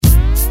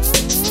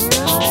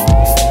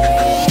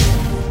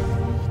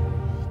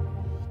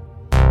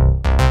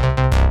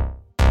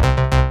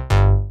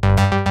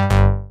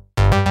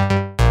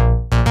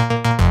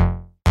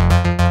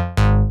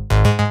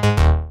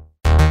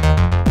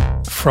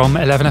From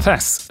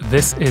 11FS,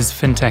 this is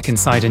FinTech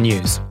Insider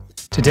News.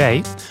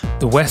 Today,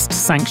 the West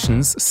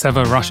sanctions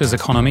sever Russia's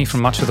economy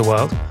from much of the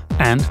world,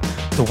 and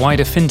the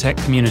wider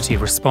FinTech community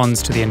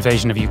responds to the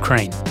invasion of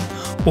Ukraine.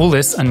 All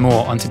this and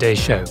more on today's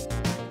show.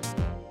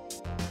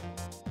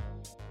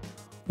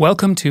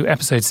 Welcome to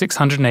episode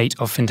 608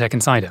 of FinTech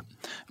Insider.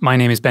 My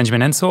name is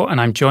Benjamin Ensor,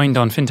 and I'm joined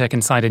on FinTech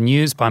Insider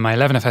News by my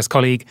 11FS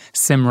colleague,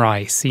 Sim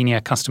Rai,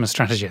 Senior Customer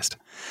Strategist.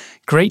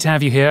 Great to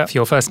have you here for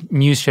your first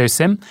news show,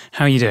 Sim.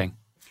 How are you doing?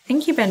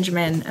 Thank you,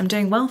 Benjamin. I'm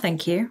doing well,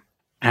 thank you.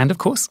 And of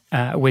course,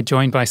 we're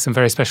joined by some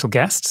very special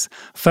guests.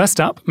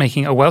 First up,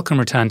 making a welcome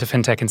return to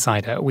FinTech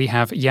Insider, we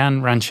have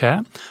Jan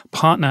Rancher,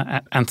 partner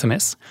at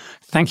Anthemis.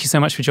 Thank you so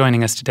much for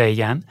joining us today,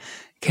 Jan.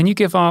 Can you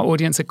give our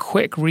audience a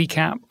quick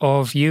recap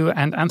of you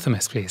and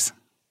Anthemis, please?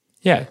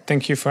 Yeah,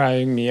 thank you for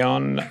having me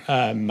on.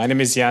 My name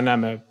is Jan.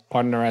 I'm a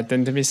partner at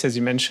Anthemis, as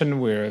you mentioned.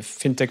 We're a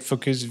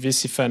fintech-focused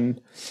VC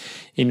fund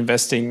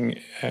investing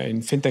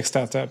in fintech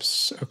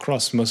startups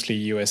across mostly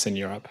US and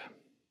Europe.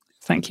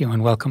 Thank you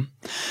and welcome.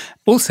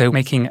 Also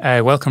making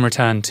a welcome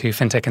return to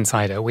FinTech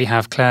Insider, we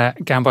have Claire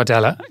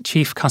Gambardella,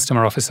 Chief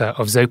Customer Officer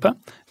of Zopa.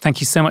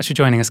 Thank you so much for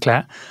joining us,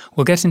 Claire.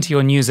 We'll get into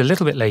your news a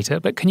little bit later,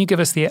 but can you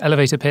give us the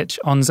elevator pitch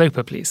on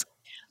Zopa, please?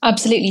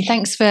 Absolutely.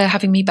 Thanks for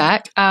having me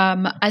back.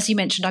 As you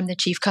mentioned, I'm the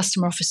Chief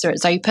Customer Officer at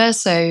Zopa,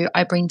 so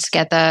I bring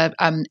together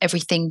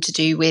everything to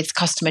do with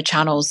customer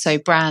channels, so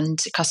brand,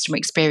 customer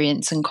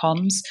experience and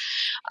comms.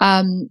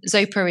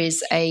 Zopa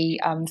is a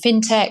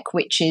fintech,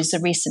 which is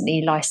a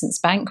recently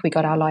licensed bank. We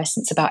got our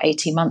license about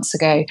 18 months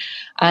ago,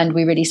 and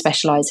we really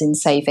specialise in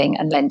saving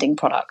and lending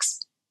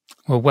products.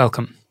 Well,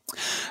 welcome.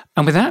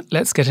 And with that,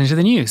 let's get into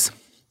the news.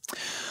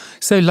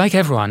 So like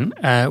everyone,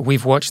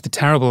 we've watched the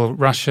terrible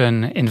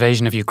Russian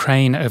invasion of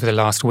Ukraine over the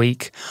last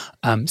week.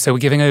 So we're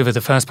giving over the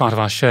first part of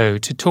our show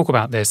to talk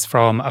about this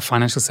from a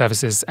financial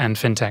services and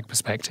fintech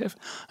perspective.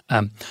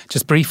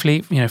 Just briefly,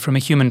 from a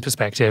human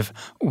perspective,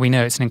 we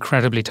know it's an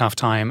incredibly tough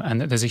time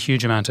and that there's a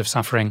huge amount of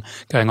suffering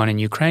going on in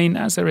Ukraine,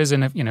 as there is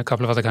in a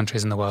couple of other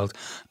countries in the world.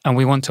 And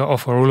we want to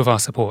offer all of our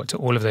support to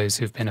all of those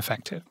who've been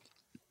affected.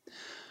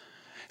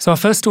 So our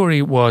first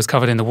story was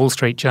covered in the Wall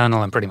Street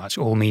Journal and pretty much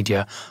all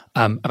media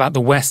about the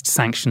West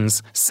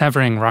sanctions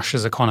severing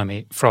Russia's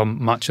economy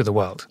from much of the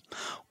world.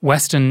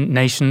 Western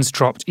nations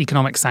dropped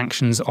economic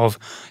sanctions of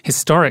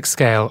historic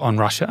scale on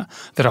Russia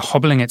that are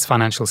hobbling its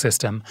financial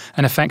system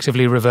and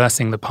effectively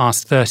reversing the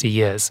past 30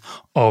 years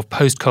of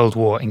post-Cold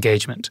War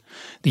engagement.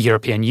 The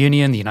European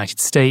Union, the United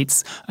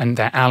States, and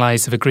their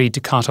allies have agreed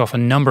to cut off a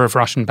number of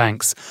Russian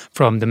banks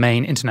from the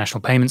main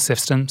international payment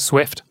system,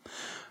 SWIFT.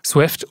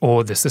 SWIFT,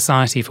 or the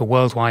Society for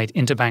Worldwide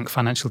Interbank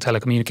Financial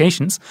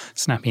Telecommunications,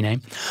 snappy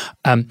name,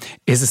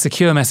 is a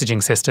secure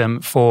messaging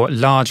system for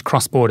large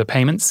cross-border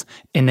payments,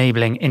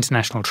 enabling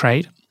international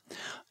trade.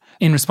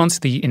 In response to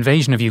the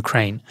invasion of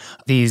Ukraine,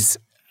 these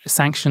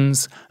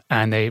sanctions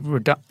and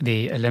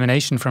the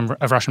elimination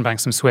of Russian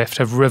banks from SWIFT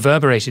have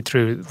reverberated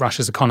through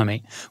Russia's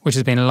economy, which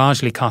has been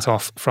largely cut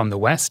off from the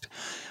West.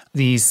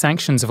 These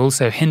sanctions have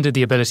also hindered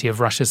the ability of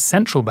Russia's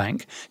central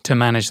bank to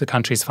manage the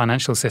country's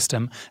financial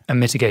system and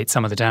mitigate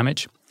some of the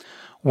damage.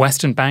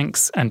 Western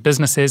banks and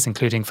businesses,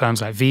 including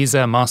firms like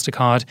Visa,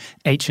 MasterCard,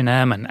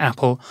 H&M and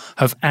Apple,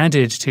 have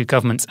added to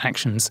government's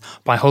actions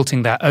by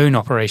halting their own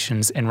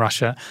operations in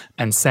Russia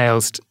and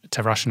sales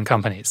to Russian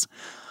companies.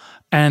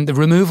 And the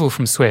removal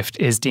from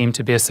SWIFT is deemed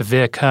to be a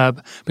severe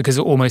curb because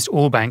almost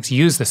all banks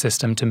use the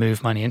system to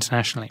move money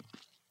internationally.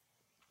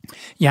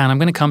 Jan, I'm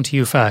going to come to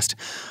you first.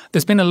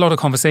 There's been a lot of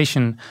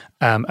conversation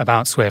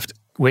about SWIFT,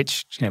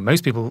 which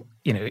most people,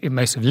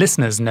 most of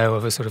listeners know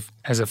of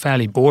as a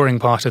fairly boring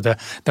part of the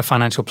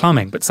financial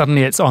plumbing, but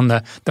suddenly it's on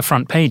the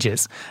front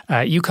pages.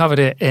 You covered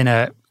it in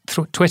a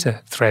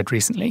Twitter thread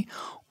recently.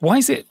 Why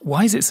is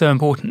it so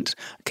important?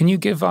 Can you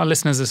give our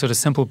listeners a sort of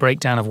simple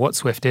breakdown of what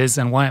SWIFT is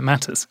and why it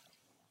matters?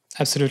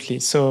 Absolutely.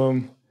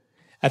 So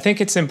I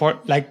think it's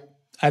important, like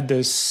at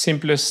the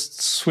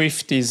simplest,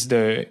 SWIFT is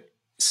the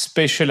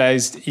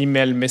specialized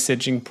email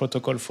messaging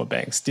protocol for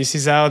banks. This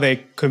is how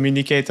they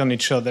communicate on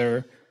each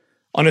other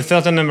on a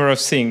certain number of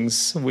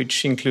things,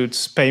 which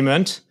includes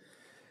payment,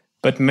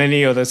 but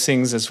many other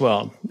things as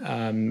well.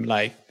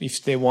 Like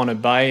if they want to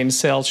buy and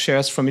sell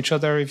shares from each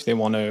other, if they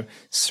want to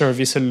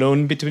service a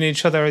loan between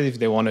each other, if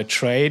they want to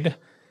trade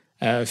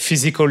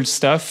physical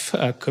stuff,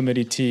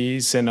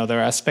 commodities and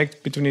other aspects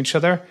between each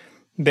other,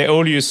 they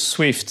all use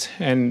SWIFT.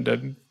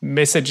 And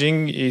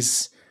messaging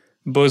is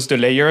both the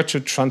layer to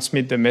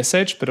transmit the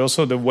message, but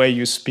also the way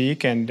you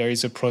speak. And there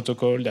is a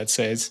protocol that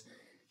says,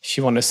 if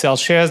you want to sell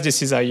shares,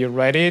 this is how you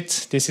write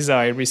it. This is how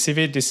I receive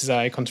it. This is how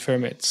I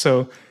confirm it.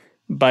 So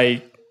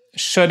by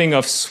shutting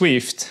off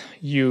SWIFT,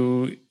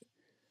 you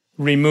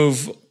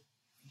remove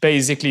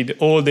basically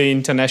all the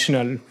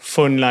international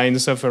phone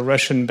lines of a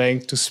Russian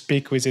bank to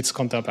speak with its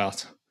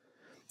counterpart.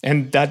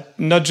 And that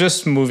not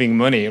just moving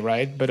money,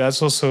 right? But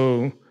that's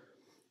also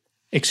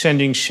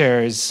exchanging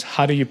shares,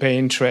 how do you pay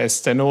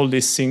interest, and all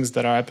these things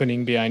that are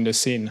happening behind the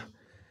scene.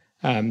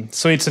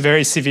 So it's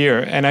very severe.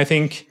 And I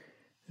think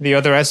the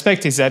other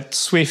aspect is that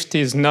SWIFT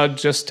is not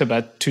just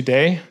about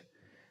today.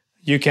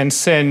 you can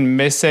send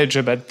message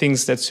about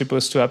things that's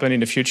supposed to happen in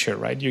the future,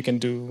 right? You can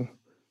do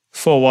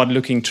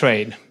forward-looking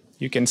trade.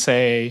 You can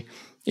say,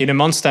 in a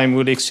month's time,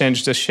 we'll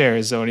exchange the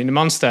shares, or in a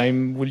month's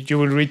time, you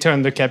will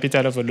return the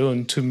capital of a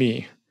loan to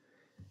me,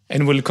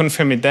 and we'll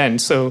confirm it then.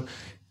 So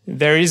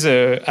there is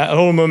at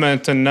all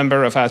moment a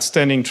number of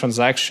outstanding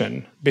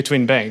transactions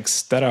between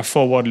banks that are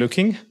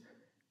forward-looking.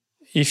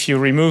 If you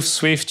remove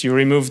SWIFT, you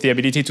remove the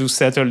ability to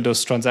settle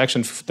those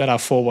transactions that are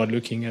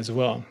forward-looking as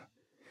well.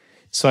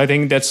 So I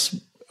think that's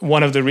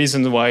one of the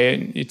reasons why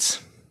it's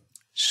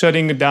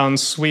shutting down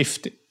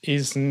SWIFT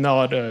is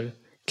not a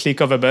click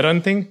of a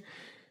button thing,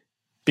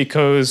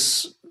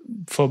 because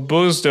for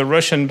both the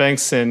Russian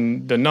banks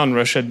and the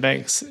non-Russian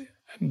banks,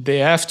 they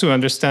have to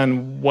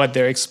understand what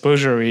their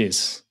exposure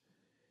is.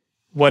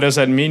 What does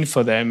that mean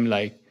for them?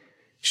 Like,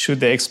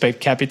 should they expect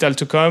capital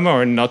to come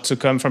or not to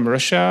come from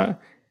Russia?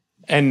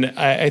 And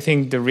I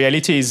think the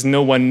reality is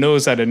no one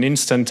knows at an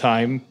instant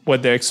time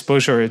what their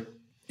exposure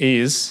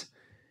is.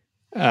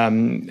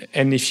 And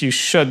if you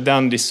shut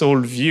down this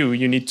old view,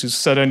 you need to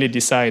suddenly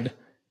decide,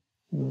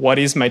 what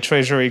is my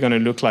treasury going to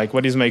look like?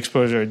 What is my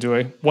exposure?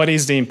 What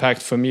is the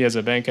impact for me as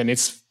a bank? And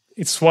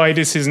it's why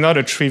this is not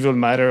a trivial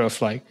matter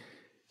of like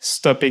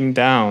stopping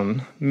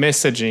down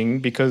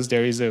messaging, because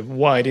there is a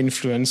wide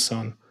influence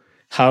on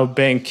how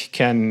bank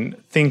can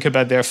think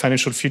about their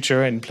financial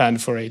future and plan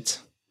for it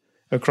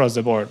across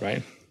the board,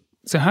 right?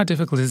 So how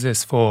difficult is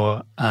this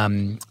for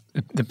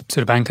the sort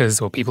of bankers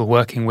or people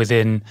working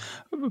within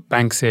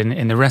banks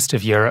in the rest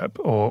of Europe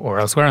or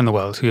elsewhere in the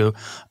world who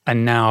are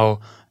now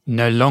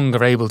no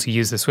longer able to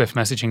use the SWIFT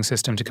messaging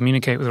system to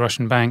communicate with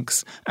Russian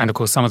banks? And of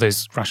course, some of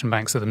those Russian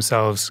banks are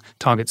themselves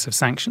targets of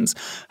sanctions.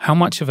 How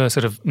much of a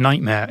sort of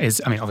nightmare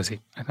is, I mean, obviously,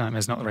 nightmare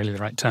is not really the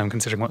right term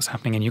considering what's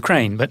happening in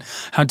Ukraine, but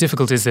how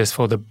difficult is this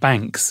for the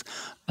banks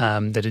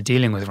that are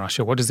dealing with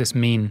Russia? What does this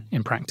mean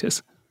in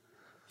practice?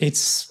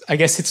 I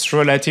guess it's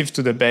relative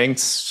to the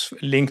banks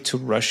linked to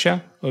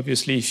Russia.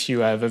 Obviously, if you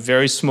have a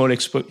very small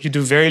you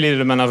do very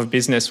little amount of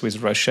business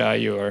with Russia,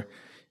 your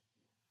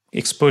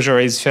exposure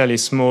is fairly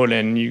small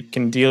and you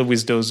can deal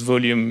with those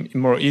volume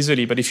more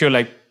easily. But if you're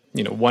like,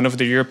 one of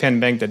the European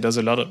banks that does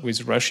a lot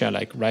with Russia,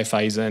 like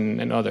Raiffeisen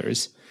and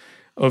others,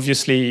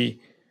 obviously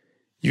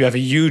you have a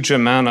huge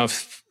amount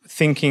of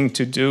thinking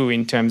to do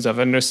in terms of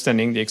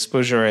understanding the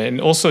exposure and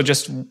also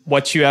just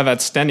what you have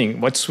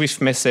outstanding, what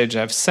SWIFT message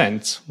I've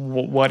sent,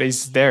 what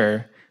is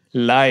there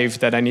live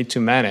that I need to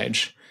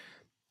manage.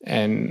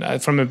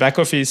 And from a back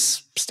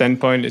office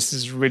standpoint, this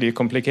is really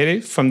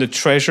complicated. From the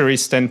treasury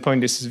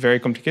standpoint, this is very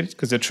complicated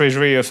because the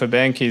treasury of a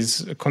bank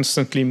is a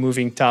constantly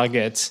moving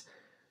target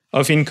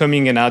of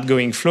incoming and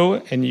outgoing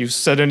flow. And you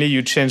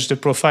change the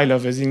profile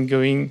of as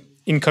incoming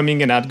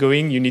and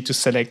outgoing. You need to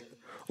select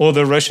all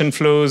the Russian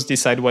flows,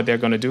 decide what they're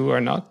going to do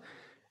or not.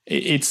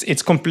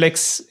 It's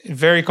complex,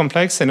 very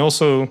complex, and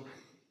also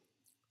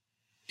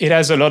it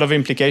has a lot of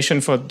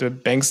implication for the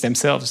banks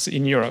themselves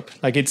in Europe.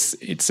 Like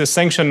it's a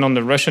sanction on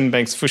the Russian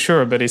banks for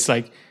sure, but it's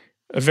like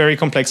a very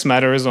complex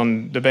matters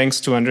on the banks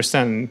to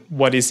understand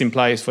what is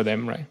implied for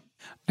them, right?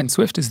 And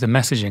SWIFT is the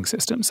messaging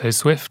system.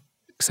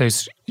 So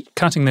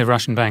cutting the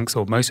Russian banks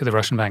or most of the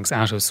Russian banks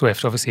out of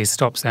SWIFT obviously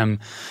stops them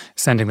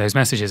sending those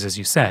messages, as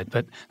you said,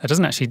 but that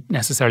doesn't actually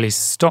necessarily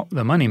stop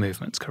the money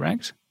movements,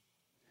 correct?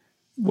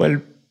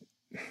 Well,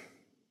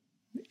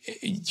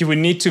 you would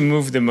need to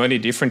move the money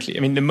differently. I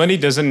mean, the money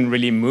doesn't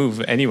really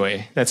move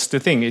anyway. That's the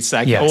thing. It's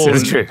like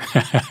it's true.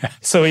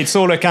 So it's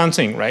all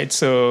accounting, right?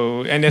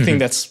 So, and I think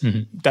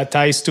that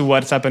ties to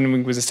what's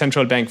happening with the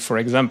central bank, for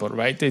example,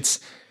 right? It's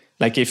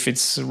like if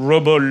it's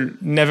ruble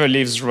never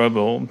leaves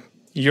ruble,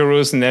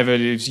 euros never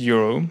leaves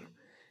euro,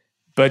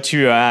 but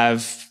you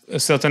have a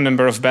certain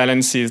number of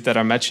balances that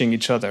are matching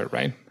each other,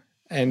 right?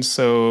 And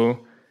so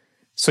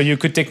you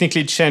could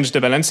technically change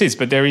the balances,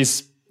 but there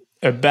is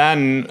a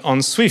ban on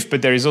SWIFT,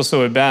 but there is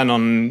also a ban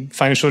on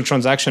financial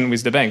transaction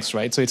with the banks,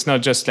 right? So it's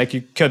not just like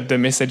you cut the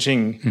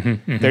messaging.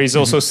 There is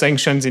also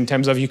sanctions in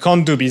terms of you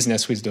can't do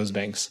business with those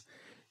banks.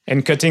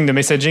 And cutting the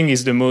messaging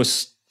is the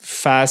most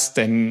fast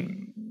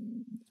and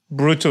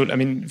brutal,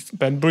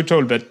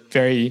 but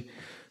very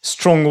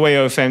strong way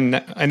of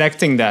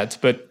enacting that.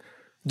 But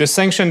the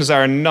sanctions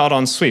are not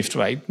on SWIFT,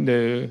 right?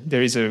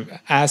 There is a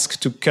ask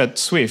to cut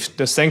SWIFT.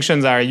 The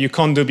sanctions are you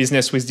can't do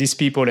business with these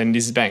people and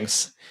these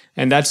banks.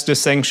 And that's the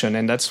sanction,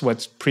 and that's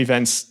what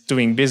prevents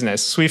doing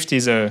business. SWIFT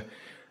is a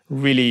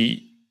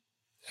really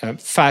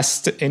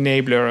fast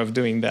enabler of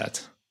doing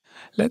that.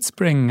 Let's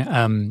bring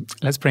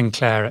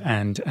Claire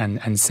and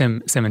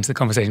Sim into the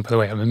conversation. By the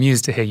way, I'm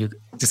amused to hear you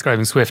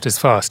describing SWIFT as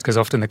fast, because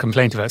often the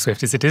complaint about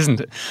SWIFT is it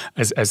isn't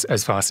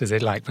as fast as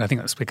they'd like. But I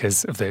think that's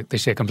because of the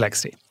sheer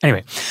complexity.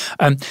 Anyway,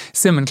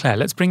 Sim and Claire,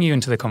 let's bring you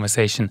into the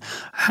conversation.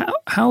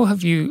 How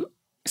have you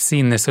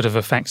seen this sort of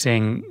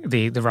affecting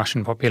the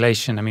Russian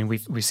population? I mean,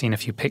 we've seen a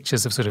few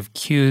pictures of sort of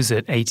queues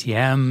at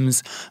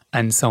ATMs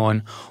and so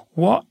on.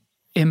 What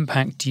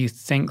impact do you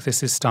think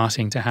this is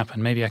starting to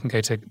happen? Maybe I can go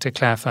to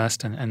Claire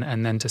first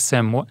and then to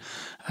Sim. What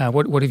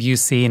have you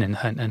seen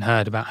and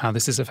heard about how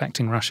this is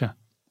affecting Russia?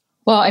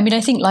 Well, I mean, I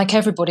think like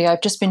everybody,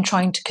 I've just been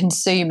trying to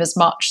consume as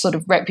much sort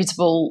of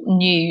reputable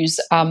news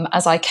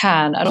as I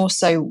can. And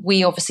also,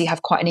 we obviously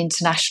have quite an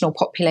international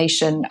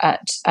population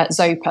at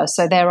Zopa.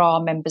 So there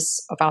are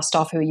members of our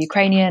staff who are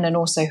Ukrainian and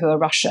also who are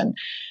Russian,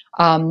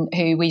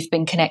 who we've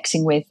been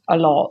connecting with a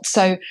lot.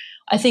 So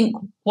I think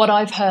what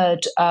I've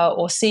heard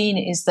or seen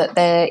is that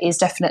there is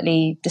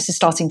definitely, this is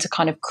starting to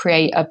kind of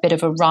create a bit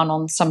of a run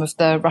on some of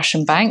the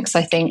Russian banks.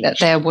 I think that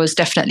there was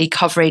definitely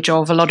coverage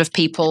of a lot of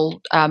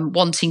people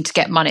wanting to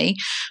get money,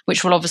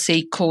 which will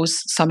obviously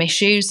cause some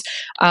issues.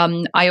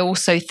 I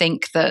also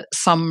think that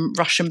some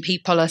Russian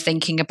people are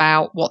thinking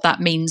about what that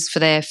means for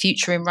their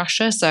future in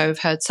Russia. So I've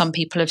heard some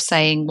people have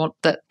saying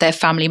that their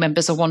family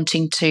members are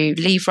wanting to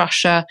leave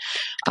Russia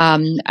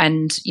and,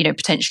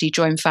 potentially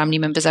join family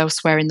members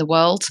elsewhere in the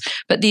world.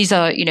 But these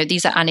are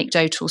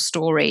anecdotal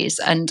stories,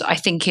 and I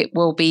think it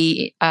will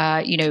be,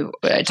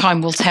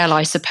 time will tell,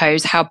 I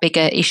suppose, how big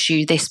an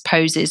issue this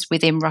poses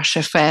within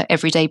Russia for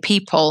everyday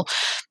people.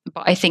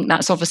 But I think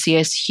that's obviously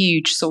a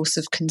huge source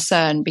of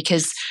concern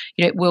because,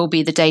 it will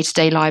be the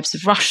day-to-day lives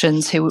of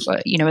Russians who,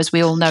 as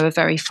we all know, are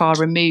very far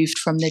removed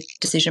from the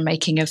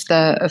decision-making of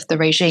the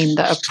regime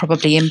that are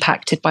probably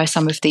impacted by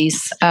some of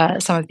these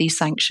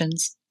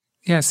sanctions.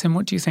 Yeah, Sim,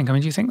 what do you think? I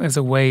mean, do you think there's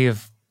a way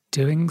of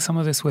doing some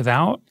of this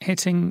without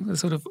hitting the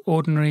sort of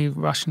ordinary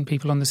Russian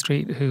people on the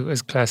street who,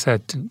 as Claire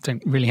said,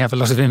 don't really have a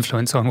lot of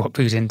influence on what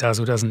Putin does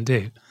or doesn't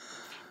do?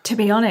 To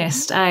be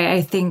honest,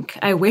 I think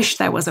I wish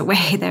there was a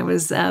way. There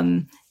was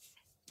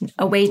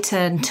a way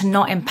to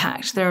not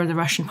impact the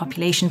Russian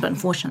population. But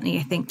unfortunately,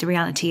 I think the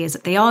reality is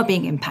that they are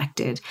being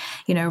impacted.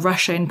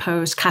 Russia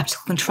imposed capital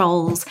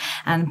controls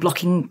and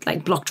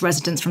blocked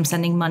residents from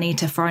sending money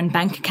to foreign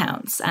bank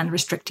accounts and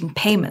restricting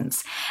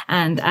payments.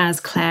 And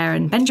as Claire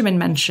and Benjamin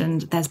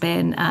mentioned, there's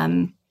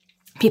been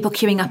people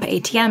queuing up at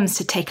ATMs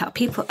to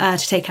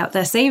take out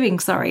their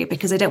savings,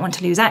 because they don't want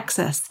to lose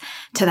access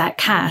to that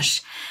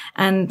cash.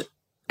 And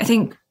I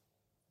think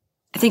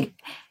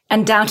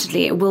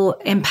undoubtedly, it will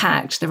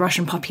impact the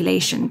Russian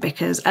population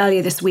because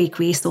earlier this week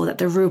we saw that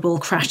the ruble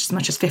crashed as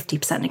much as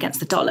 50% against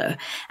the dollar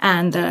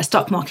and the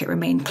stock market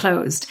remained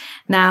closed.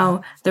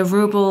 Now, the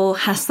ruble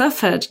has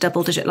suffered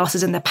double-digit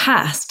losses in the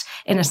past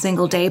in a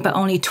single day, but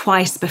only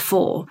twice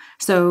before.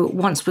 So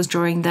once was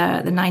during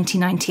the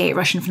 1998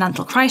 Russian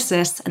financial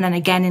crisis and then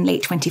again in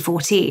late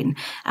 2014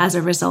 as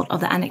a result of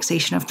the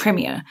annexation of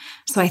Crimea.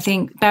 So I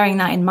think bearing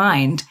that in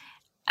mind,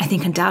 I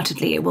think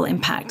undoubtedly it will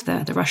impact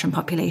the Russian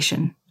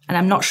population. And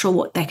I'm not sure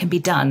what there can be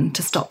done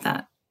to stop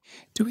that.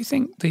 Do we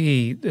think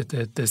the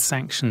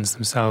sanctions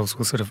themselves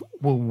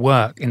will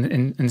work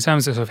in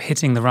terms of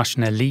hitting the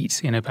Russian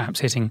elite? Perhaps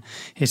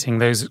hitting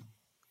those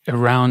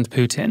around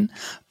Putin,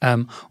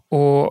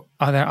 or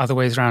are there other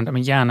ways around? I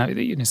mean,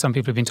 Jan, some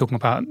people have been talking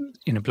about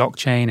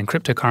blockchain and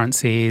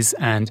cryptocurrencies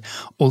and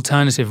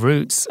alternative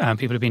routes.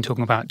 People have been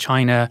talking about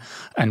China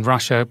and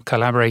Russia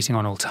collaborating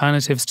on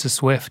alternatives to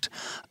SWIFT.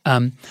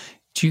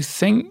 Do you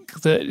think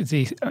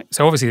that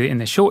so obviously in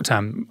the short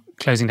term,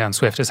 closing down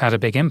SWIFT has had a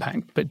big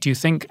impact, but do you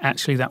think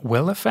actually that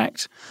will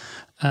affect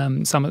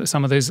some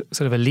of those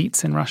sort of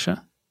elites in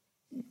Russia?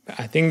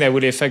 I think that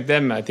would affect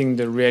them. I think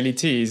the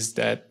reality is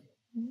that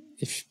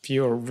if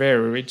you're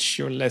very rich,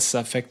 you're less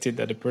affected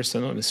than a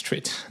person on the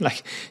street.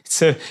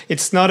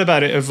 It's not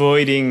about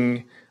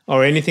avoiding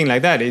or anything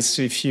like that. It's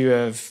if you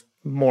have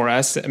more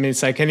assets. I mean,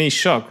 it's like any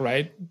shock,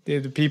 right?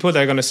 The people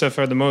that are going to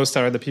suffer the most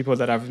are the people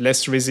that have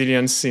less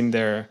resilience in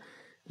their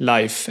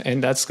life,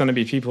 and that's going to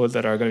be people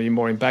that are going to be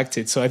more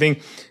impacted. So I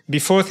think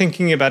before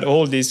thinking about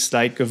all this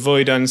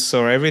avoidance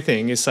or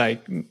everything, it's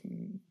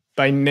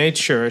by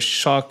nature,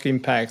 shock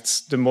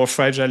impacts the more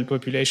fragile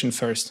population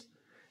first.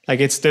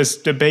 It's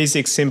just the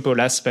basic, simple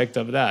aspect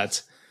of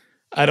that.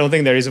 I don't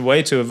think there is a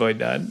way to avoid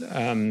that.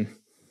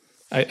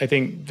 I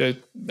think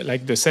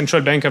the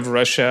Central Bank of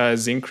Russia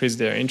has increased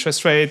their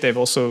interest rate. They've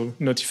also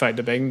notified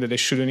the bank that they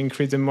shouldn't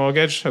increase the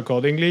mortgage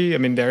accordingly. I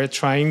mean, they're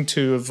trying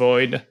to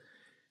avoid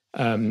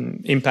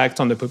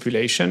impact on the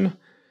population.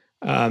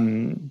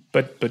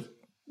 But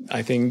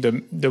I think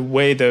the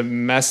way the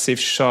massive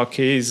shock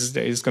is,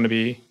 there is going to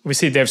be, we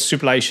see there's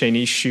supply chain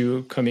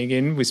issue coming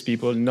in with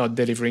people not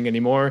delivering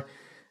anymore,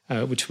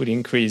 which would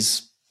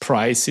increase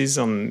prices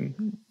on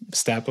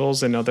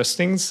staples and other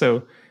things.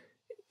 So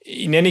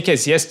in any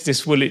case, yes,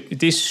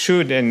 this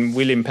should and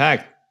will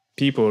impact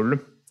people.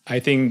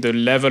 I think the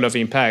level of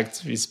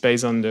impact is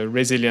based on the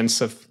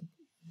resilience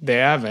they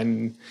have,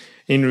 and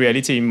in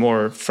reality,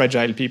 more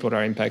fragile people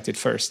are impacted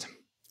first.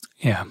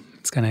 Yeah,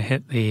 it's going to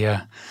hit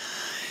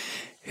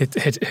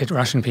hit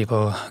Russian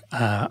people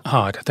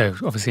hard, though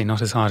obviously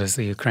not as hard as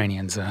the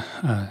Ukrainians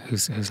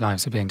whose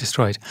lives are being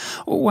destroyed.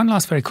 One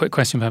last very quick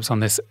question perhaps on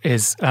this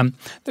is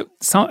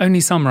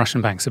only some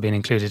Russian banks have been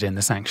included in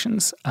the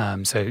sanctions.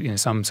 So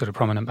some sort of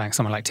prominent banks,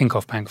 someone like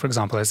Tinkoff Bank, for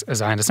example,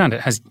 as I understand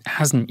it,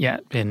 hasn't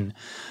yet been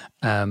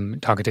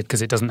targeted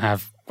because it doesn't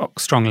have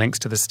strong links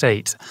to the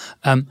state.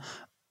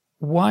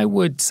 Why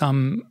would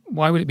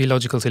it be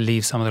logical to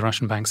leave some of the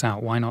Russian banks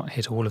out? Why not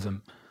hit all of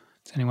them?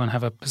 Does anyone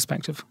have a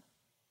perspective?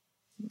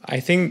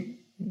 I think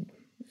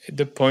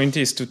the point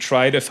is to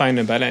try to find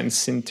a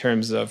balance in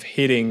terms of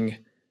hitting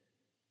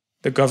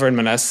the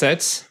government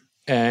assets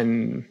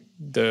and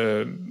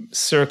the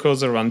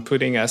circles around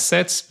putting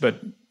assets, but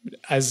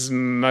as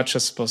much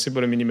as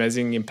possible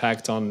minimizing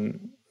impact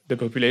on the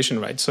population,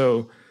 right?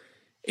 So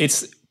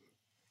it's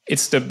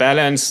the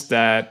balance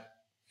that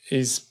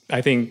is,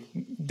 I think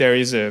there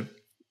is a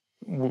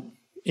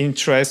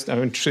interest, I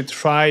mean, to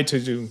try to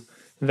do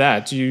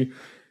that. You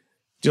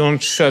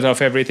don't shut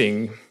off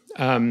everything.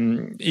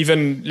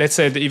 Even, let's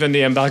say, even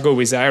the embargo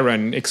with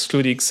Iran,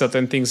 excluding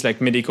certain things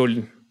like medical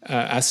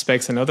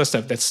aspects and other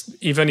stuff, that's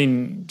even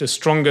in the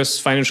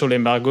strongest financial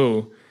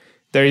embargo,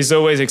 there is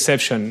always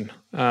exception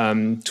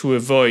to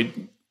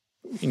avoid,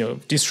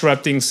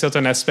 disrupting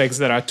certain aspects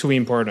that are too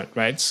important,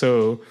 right?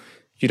 So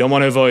you don't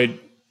want to avoid,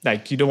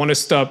 you don't want to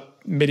stop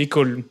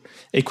medical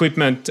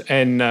equipment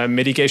and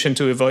medication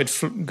to avoid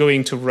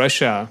going to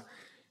Russia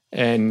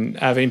and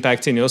have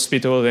impact in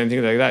hospitals and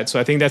things like that. So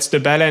I think that's the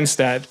balance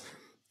that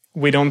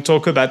we don't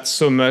talk about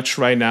so much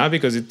right now,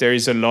 because there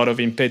is a lot of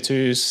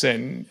impetus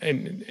and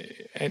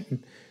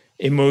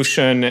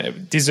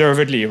emotion,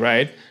 deservedly,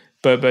 right?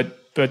 But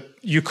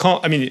you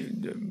can't, I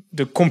mean,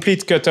 the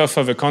complete cutoff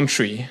of a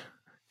country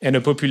and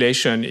a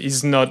population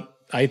is not,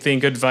 I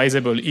think,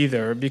 advisable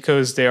either,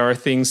 because there are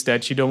things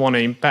that you don't want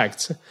to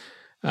impact.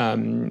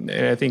 And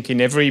I think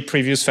in every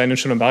previous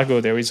financial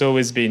embargo, there has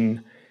always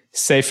been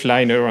safe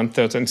line around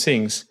certain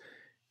things.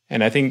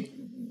 And I think,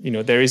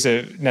 there is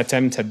an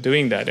attempt at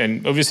doing that.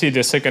 And obviously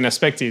the second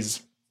aspect is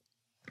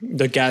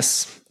the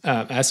gas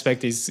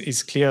aspect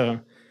is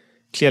clear.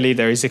 Clearly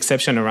there is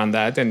exception around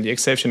that, and the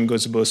exception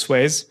goes both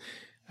ways.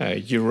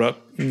 Europe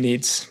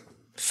needs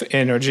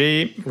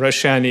energy.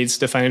 Russia needs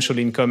the financial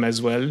income as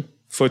well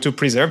to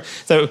preserve.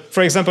 So,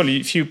 for example,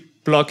 if you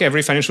block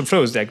every financial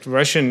flows, like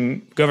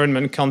Russian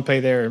government can't pay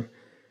their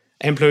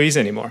employees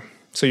anymore.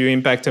 So you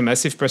impact a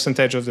massive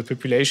percentage of the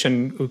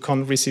population who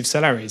can't receive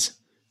salaries.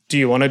 Do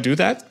you want to do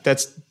that?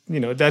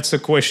 That's a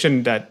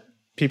question that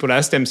people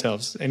ask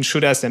themselves and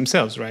should ask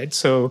themselves, right?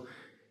 So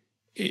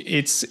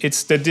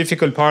it's the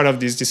difficult part of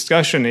this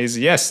discussion is,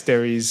 yes,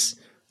 there is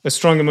a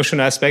strong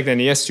emotional aspect,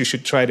 and yes, you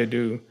should try to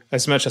do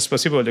as much as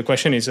possible. The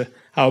question is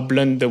how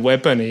blunt the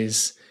weapon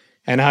is,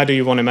 and how do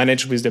you want to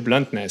manage with the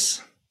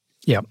bluntness?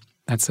 Yeah,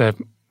 that's a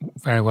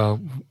very well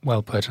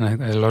put, and I think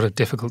there are a lot of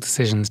difficult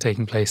decisions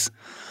taking place,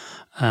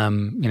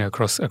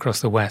 across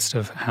the West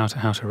of how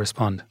to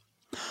respond.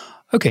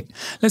 Okay,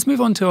 let's move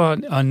on to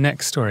our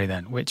next story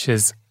then, which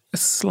is a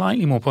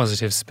slightly more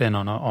positive spin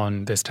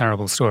on this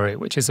terrible story,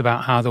 which is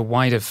about how the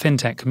wider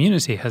fintech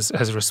community has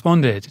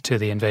responded to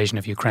the invasion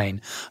of Ukraine.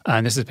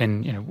 And this has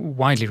been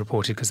widely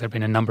reported because there have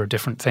been a number of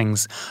different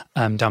things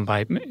done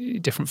by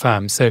different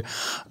firms. So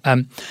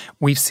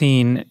we've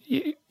seen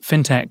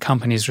fintech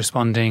companies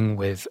responding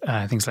with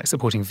things like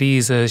supporting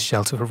visas,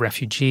 shelter for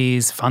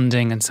refugees,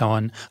 funding, and so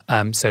on.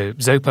 So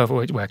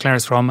Zopa, where Claire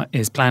is from,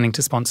 is planning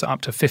to sponsor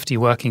up to 50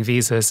 working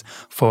visas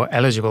for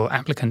eligible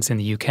applicants in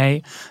the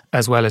UK,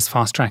 as well as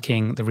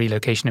fast-tracking the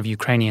relocation of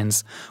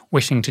Ukrainians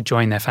wishing to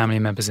join their family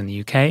members in the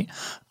UK.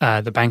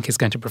 The bank is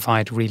going to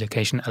provide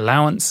relocation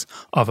allowance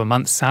of a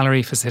month's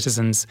salary for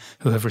citizens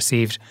who have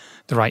received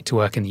the right to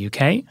work in the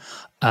UK.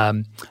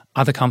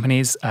 Other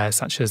companies,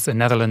 such as the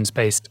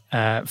Netherlands-based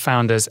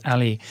founders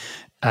Ali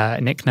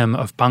Nicknam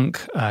of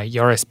Bunk,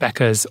 Joris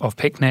Beckers of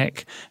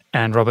Picnic,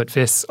 and Robert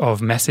Viss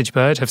of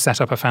MessageBird have set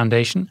up a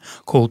foundation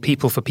called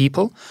People for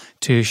People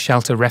to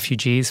shelter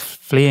refugees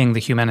fleeing the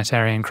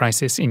humanitarian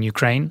crisis in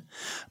Ukraine.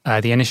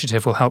 The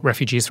initiative will help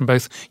refugees from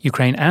both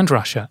Ukraine and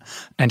Russia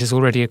and is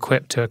already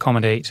equipped to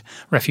accommodate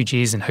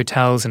refugees in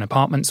hotels and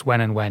apartments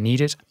when and where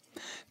needed.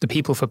 The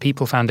People for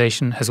People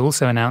Foundation has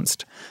also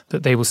announced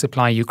that they will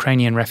supply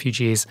Ukrainian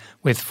refugees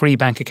with free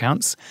bank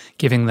accounts,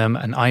 giving them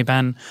an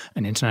IBAN,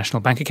 an international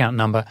bank account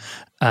number,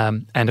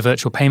 and a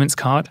virtual payments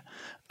card.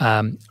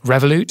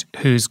 Revolut,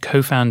 whose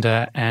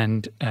co-founder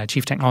and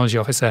chief technology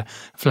officer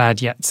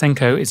Vlad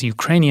Yatsenko is a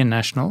Ukrainian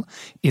national,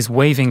 is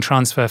waiving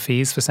transfer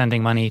fees for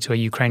sending money to a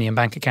Ukrainian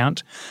bank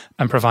account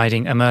and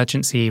providing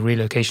emergency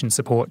relocation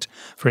support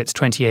for its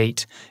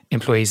 28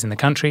 employees in the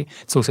country.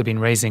 It's also been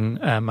raising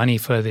money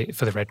for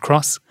the Red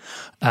Cross.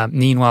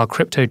 Meanwhile,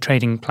 crypto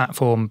trading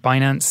platform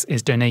Binance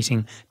is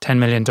donating $10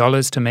 million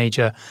to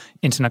major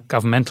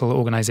intergovernmental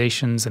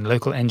organizations and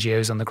local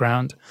NGOs on the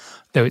ground,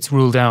 though it's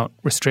ruled out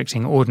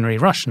restricting ordinary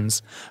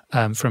Russians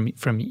from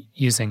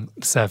using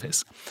the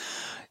service.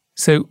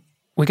 So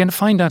we're going to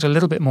find out a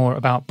little bit more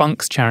about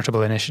Bunk's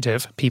charitable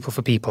initiative, People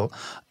for People.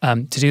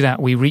 To do that,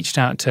 we reached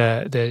out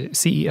to the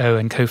CEO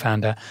and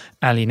co-founder,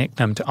 Ali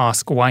Nicknam, to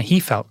ask why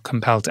he felt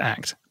compelled to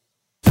act.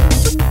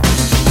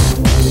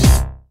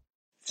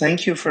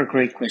 Thank you for a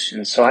great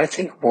question. So I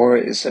think war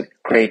is a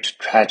great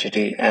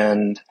tragedy,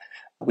 and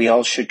we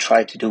all should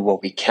try to do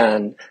what we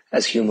can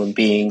as human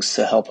beings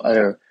to help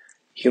other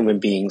human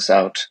beings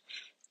out.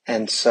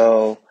 And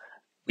so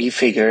we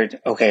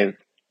figured, okay,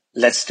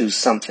 let's do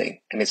something.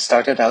 And it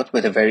started out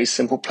with a very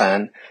simple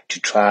plan to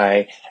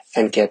try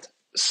and get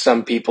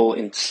some people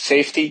into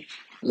safety,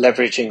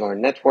 leveraging our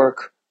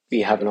network.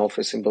 We have an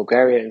office in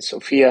Bulgaria, in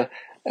Sofia,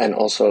 and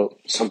also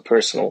some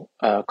personal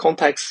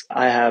contacts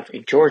I have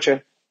in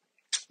Georgia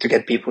to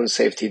get people in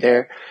safety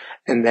there.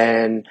 And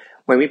then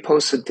when we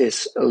posted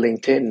this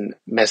LinkedIn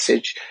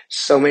message,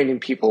 so many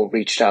people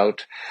reached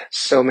out,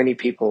 so many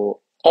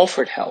people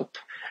offered help,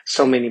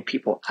 so many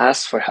people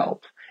asked for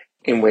help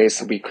in ways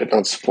that we could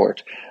not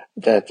support,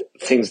 that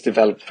things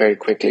developed very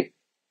quickly.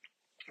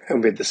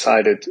 And we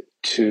decided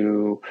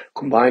to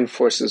combine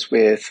forces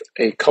with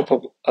a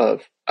couple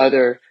of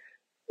other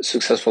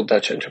successful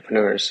Dutch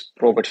entrepreneurs,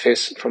 Robert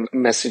Vis from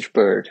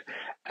MessageBird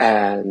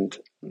and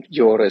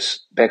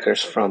Joris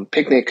Bekkers from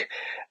Picnic,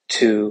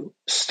 to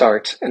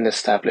start and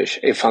establish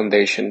a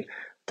foundation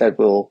that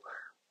will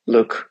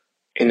look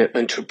in an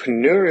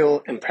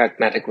entrepreneurial and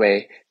pragmatic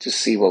way to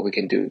see what we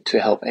can do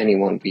to help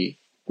anyone we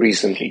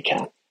reasonably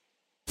can.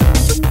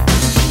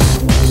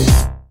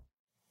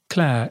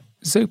 Claire,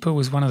 Zopa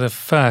was one of the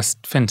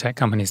first fintech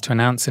companies to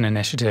announce an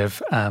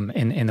initiative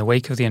in the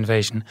wake of the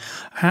invasion.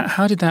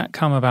 How did that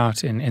come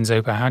about in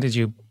Zopa? How did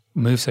you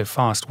move so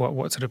fast?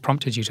 What sort of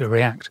prompted you to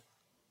react?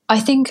 I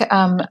think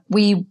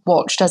we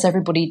watched, as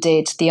everybody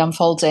did, the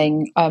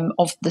unfolding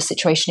of the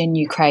situation in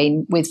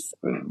Ukraine with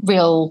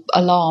real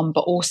alarm,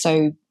 but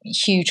also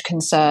huge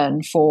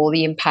concern for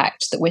the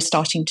impact that we're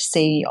starting to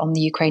see on the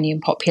Ukrainian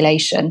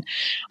population.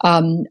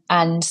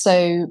 And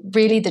so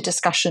really the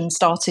discussion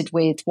started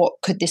with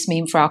what could this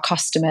mean for our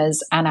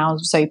customers and our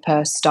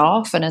Zopa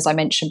staff. And as I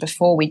mentioned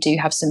before, we do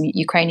have some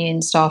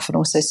Ukrainian staff and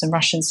also some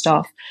Russian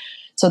staff.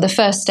 So the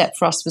first step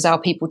for us was our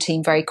people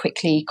team very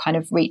quickly kind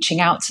of reaching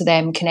out to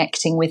them,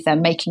 connecting with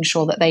them, making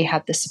sure that they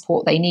had the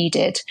support they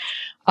needed.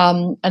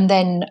 And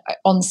then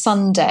on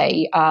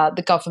Sunday,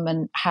 the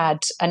government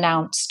had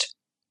announced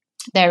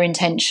their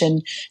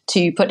intention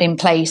to put in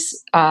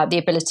place the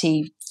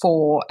ability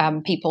for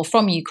people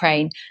from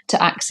Ukraine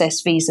to access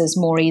visas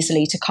more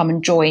easily to come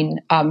and join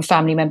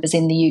family members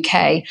in the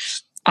UK.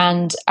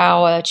 And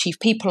our chief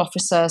people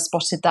officer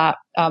spotted that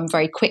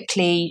very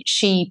quickly.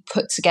 She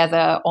put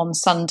together on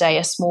Sunday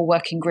a small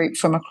working group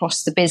from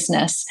across the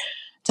business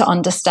to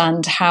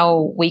understand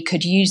how we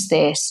could use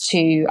this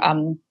to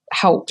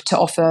help to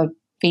offer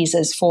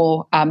visas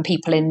for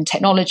people in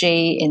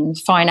technology, in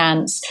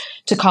finance,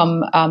 to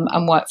come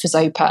and work for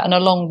Zopa. And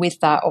along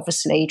with that,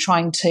 obviously,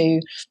 trying to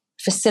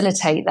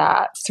facilitate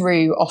that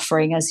through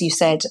offering, as you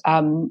said,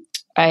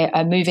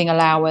 a moving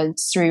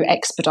allowance, through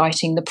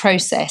expediting the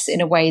process in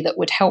a way that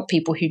would help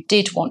people who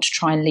did want to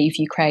try and leave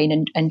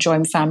Ukraine and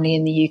join family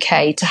in the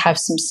UK to have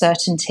some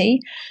certainty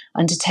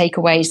and to take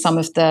away some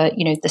of the,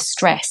 the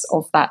stress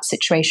of that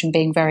situation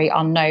being very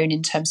unknown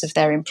in terms of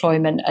their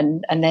employment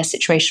and their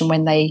situation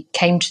when they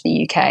came to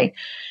the UK.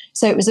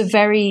 So it was a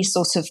very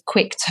sort of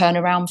quick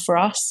turnaround for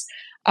us.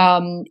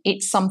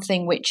 It's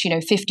something which,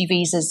 50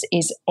 visas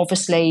is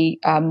obviously,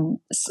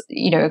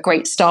 a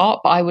great start,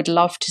 but I would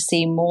love to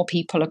see more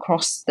people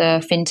across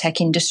the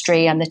fintech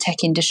industry and the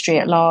tech industry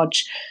at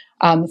large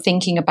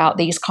thinking about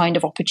these kind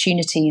of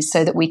opportunities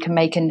so that we can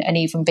make an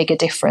even bigger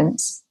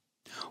difference.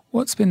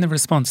 What's been the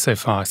response so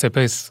far? So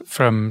both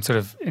from sort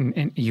of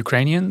in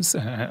Ukrainians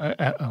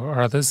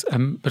or others,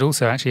 but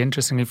also actually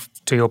interestingly,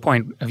 to your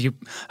point,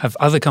 have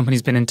other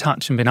companies been in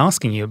touch and been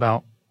asking you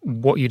about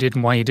what you did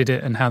and why you did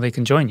it and how they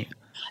can join you?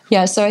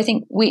 Yeah, so I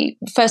think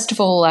first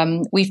of all,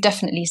 we've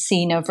definitely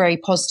seen a very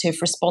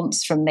positive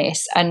response from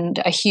this, and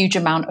a huge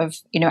amount of,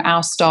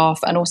 our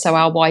staff and also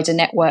our wider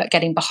network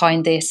getting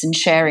behind this and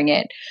sharing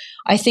it.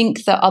 I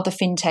think that other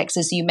fintechs,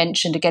 as you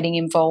mentioned, are getting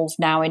involved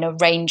now in a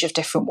range of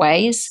different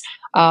ways,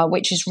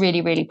 which is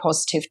really, really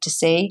positive to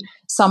see.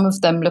 Some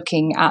of them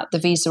looking at the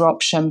visa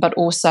option, but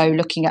also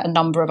looking at a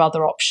number of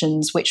other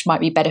options which might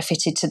be better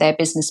fitted to their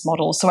business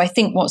model. So I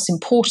think what's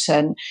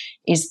important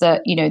is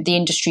that, the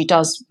industry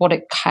does what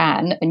it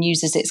can and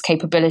uses its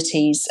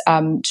capabilities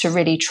to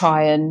really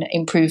try and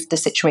improve the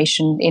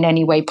situation in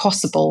any way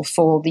possible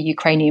for the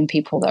Ukrainian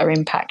people that are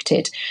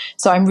impacted.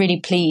 So I'm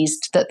really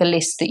pleased that the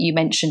list that you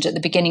mentioned at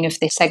the beginning of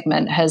this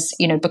segment has,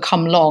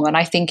 become long, and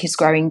I think is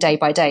growing day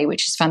by day,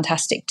 which is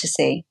fantastic to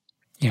see.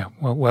 Yeah,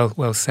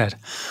 well said.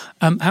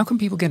 How can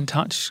people get in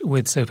touch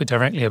with Zopa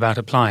directly about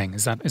applying?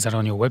 Is that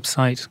on your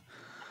website?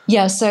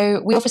 Yeah,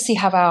 so we obviously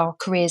have our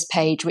careers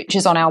page, which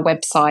is on our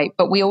website,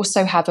 but we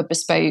also have a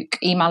bespoke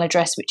email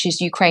address, which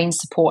is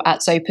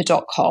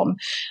ukrainesupport@zopa.com.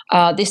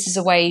 This is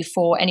a way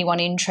for anyone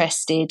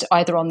interested,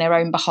 either on their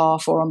own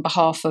behalf or on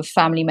behalf of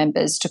family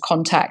members, to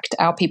contact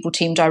our people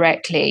team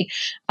directly,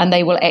 and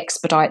they will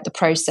expedite the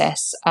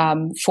process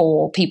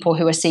for people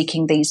who are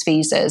seeking these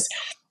visas.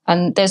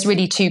 And there's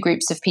really two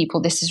groups of people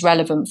this is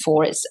relevant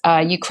for. It's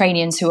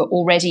Ukrainians who are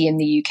already in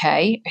the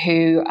UK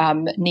who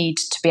need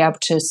to be able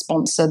to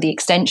sponsor the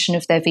extension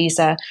of their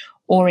visa,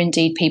 or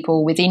indeed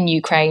people within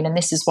Ukraine. And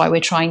this is why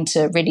we're trying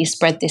to really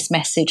spread this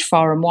message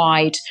far and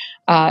wide,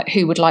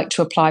 who would like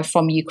to apply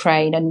from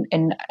Ukraine.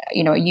 And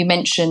you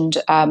mentioned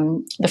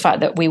the fact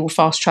that we will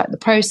fast track the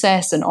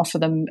process and offer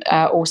them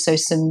also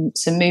some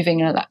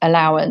moving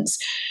allowance.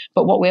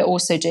 But what we're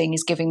also doing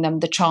is giving them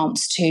the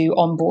chance to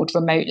onboard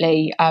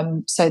remotely,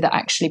 so that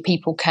actually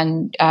people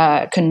can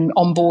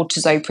onboard to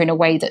Zopa in a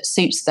way that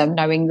suits them,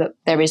 knowing that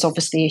there is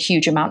obviously a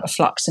huge amount of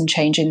flux and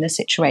change in the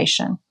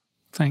situation.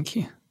 Thank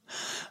you.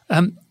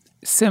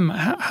 Sim,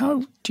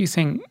 how do you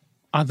think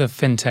other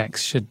fintechs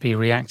should be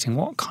reacting?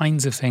 What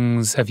kinds of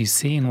things have you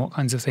seen? What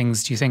kinds of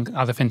things do you think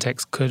other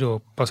fintechs could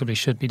or possibly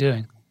should be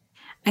doing?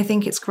 I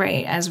think it's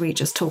great, as we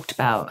just talked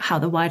about, how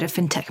the wider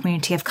fintech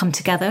community have come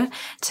together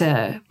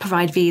to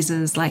provide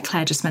visas, like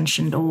Claire just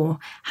mentioned, or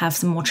have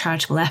some more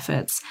charitable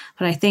efforts.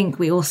 But I think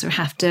we also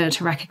have to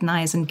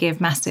recognize and give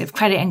massive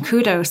credit and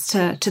kudos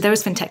to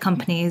those fintech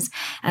companies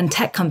and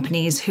tech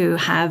companies who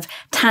have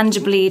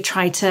tangibly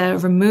tried to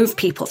remove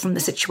people from the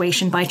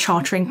situation by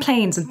chartering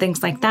planes and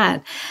things like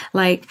that.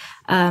 Like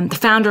the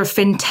founder of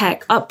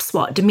fintech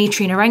Upswat,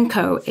 Dmitry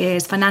Narenko,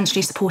 is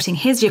financially supporting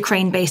his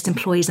Ukraine-based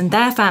employees and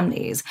their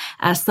families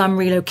as some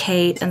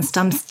relocate and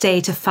some stay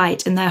to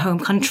fight in their home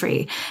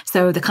country.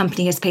 So the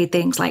company has paid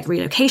things like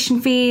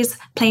relocation fees,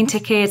 plane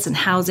tickets, and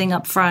housing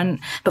up front.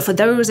 But for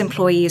those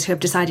employees who have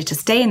decided to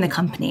stay in the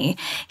company,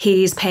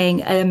 he's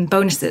paying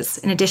bonuses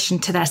in addition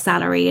to their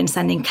salary and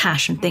sending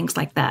cash and things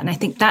like that. And I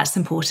think that's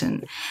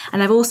important.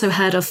 And I've also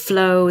heard of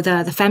Flow,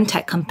 the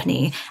femtech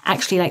company,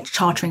 actually like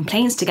chartering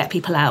planes to get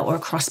people out or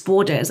across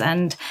borders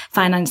and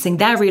financing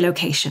their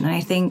relocation. And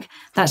I think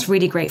that's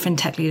really great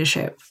fintech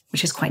leadership,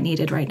 which is quite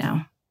needed right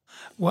now.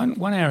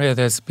 One area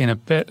there's been a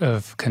bit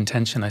of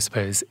contention, I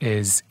suppose,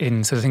 is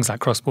in sort of things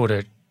like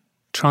cross-border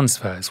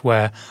transfers,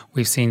 where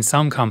we've seen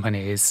some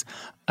companies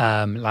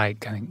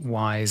like I think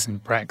Wise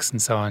and Brex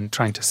and so on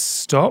trying to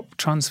stop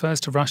transfers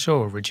to Russia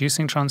or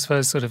reducing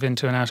transfers sort of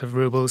into and out of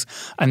rubles.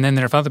 And then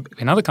there have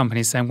been other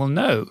companies saying, well,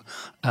 no,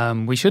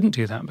 we shouldn't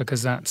do that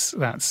because that's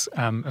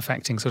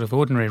affecting sort of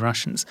ordinary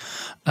Russians.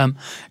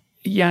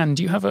 Jan,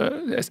 do you have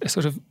a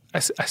sort of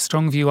a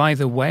strong view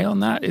either way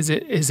on that? Is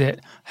it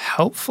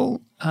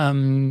helpful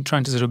trying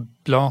to sort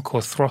of block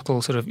or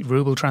throttle sort of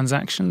ruble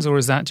transactions, or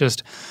is that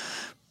just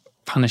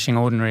punishing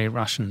ordinary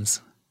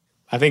Russians?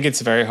 I think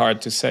it's very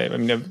hard to say. I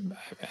mean,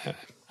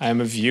 I am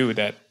a view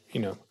that,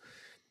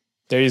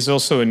 there is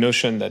also a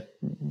notion that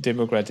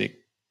democratic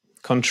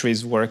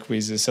countries work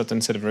with a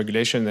certain set of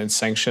regulations and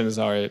sanctions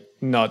are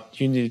not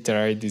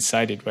unilaterally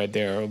decided, right?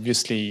 They are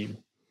obviously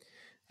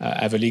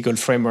have a legal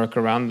framework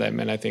around them.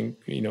 And I think,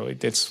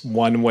 that's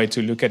one way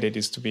to look at it,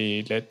 is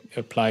to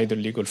apply the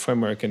legal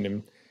framework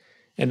and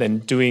then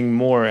doing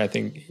more, I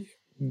think,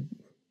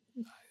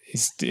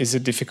 is a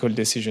difficult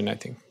decision, I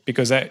think,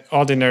 because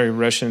ordinary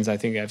Russians, I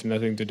think, have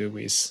nothing to do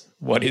with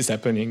what is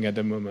happening at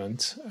the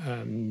moment.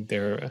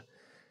 They're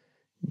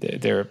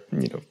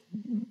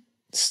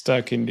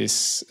stuck in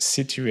this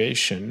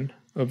situation,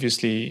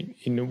 obviously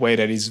in a way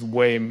that is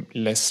way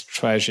less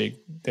tragic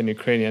than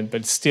Ukrainian,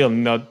 but still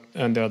not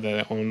under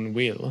their own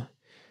will.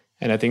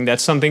 And I think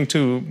that's something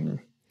to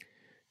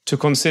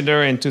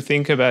consider and to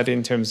think about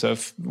in terms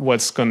of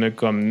what's going to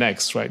come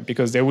next, right?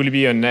 Because there will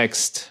be a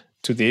next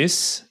to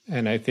this.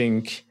 And I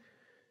think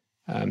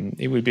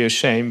it would be a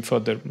shame for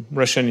the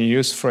Russian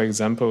youth, for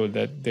example,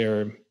 that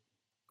they're,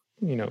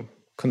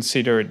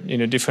 considered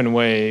in a different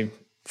way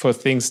for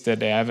things that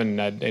they haven't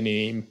had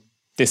any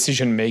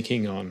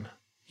decision-making on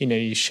in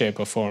any shape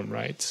or form,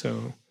 right?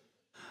 So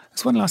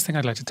there's one last thing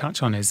I'd like to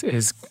touch on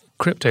is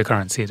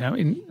cryptocurrency. Now,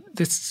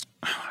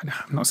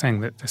 I'm not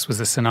saying that this was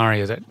the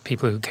scenario that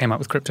people who came up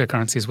with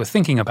cryptocurrencies were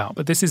thinking about,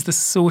 but this is the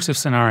sort of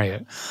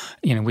scenario,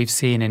 we've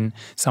seen in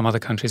some other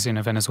countries,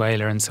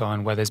 Venezuela and so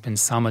on, where there's been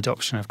some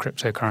adoption of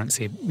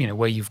cryptocurrency,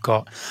 where you've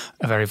got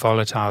a very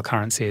volatile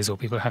currencies or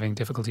people having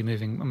difficulty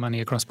moving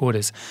money across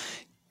borders.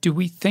 Do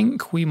we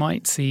think we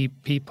might see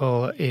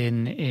people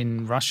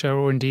in Russia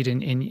or indeed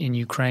in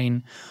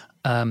Ukraine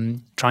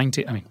trying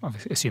to,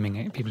 obviously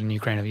assuming people in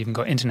Ukraine have even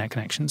got internet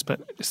connections, but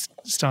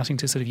starting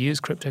to sort of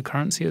use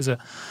cryptocurrency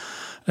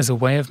as a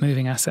way of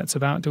moving assets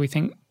about? Do we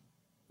think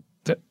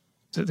that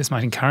this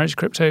might encourage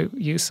crypto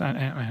use?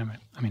 I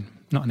mean,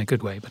 not in a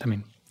good way, but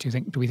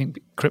do we think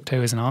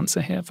crypto is an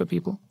answer here for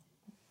people?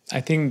 I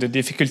think the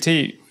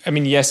difficulty,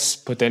 yes,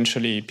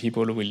 potentially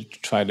people will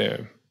try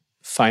to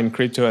find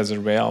crypto as a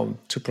rail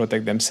to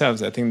protect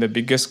themselves. I think the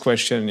biggest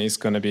question is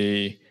going to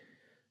be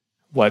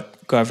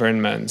what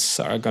governments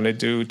are going to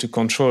do to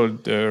control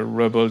the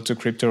ruble to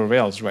crypto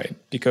rails, right?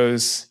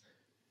 Because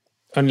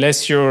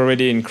unless you're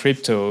already in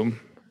crypto,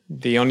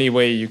 the only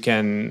way you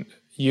can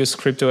use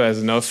crypto as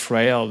an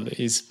off-rail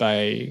is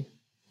by,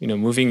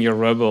 moving your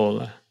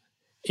ruble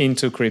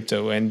into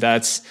crypto. And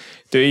that's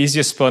the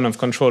easiest point of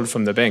control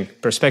from the bank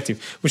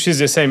perspective, which is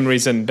the same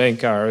reason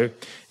banks are,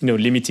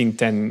 limiting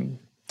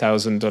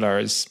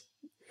 $10,000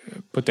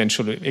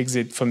 potential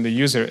exit from the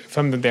user,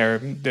 from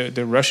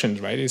the Russians,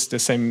 right? It's the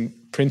same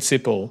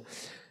principle.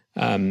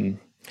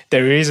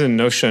 There is a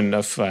notion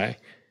of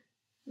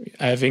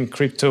having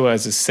crypto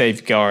as a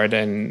safeguard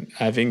and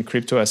having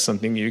crypto as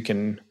something you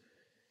can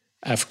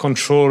have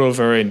control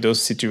over in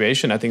those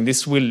situations, I think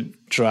this will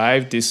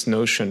drive this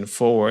notion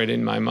forward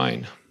in my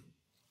mind.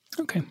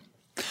 Okay.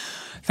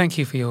 Thank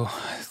you for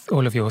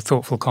all of your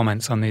thoughtful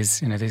comments on these.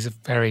 These are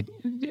very,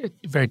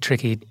 very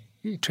tricky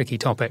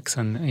topics,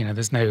 and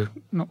there's not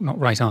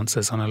right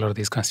answers on a lot of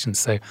these questions.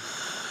 So,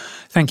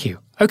 thank you.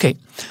 Okay.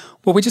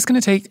 Well, we're just going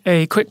to take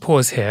a quick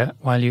pause here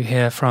while you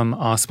hear from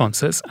our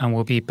sponsors, and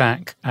we'll be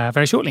back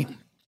very shortly.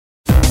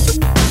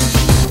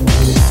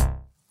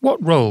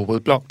 What role will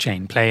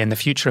blockchain play in the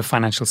future of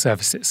financial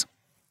services?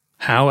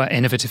 How are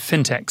innovative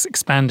fintechs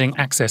expanding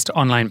access to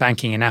online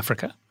banking in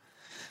Africa?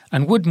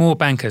 And would more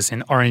bankers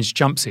in orange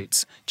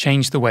jumpsuits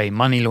change the way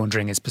money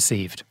laundering is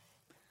perceived?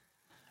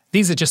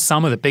 These are just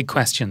some of the big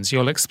questions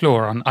you'll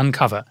explore on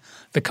Uncover,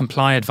 the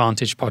Comply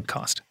Advantage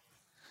podcast.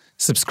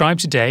 Subscribe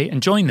today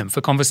and join them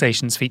for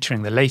conversations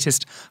featuring the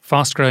latest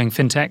fast-growing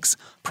fintechs,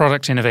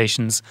 product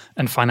innovations,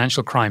 and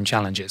financial crime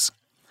challenges.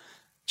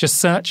 Just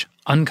search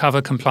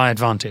Uncover Comply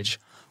Advantage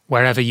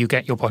wherever you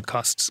get your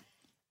podcasts.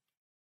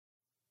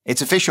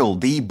 It's official,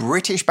 the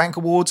British Bank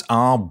Awards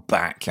are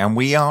back, and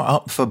we are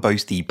up for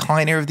both the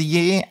Pioneer of the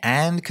Year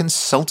and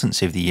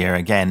Consultancy of the Year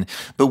again,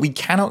 but we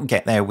cannot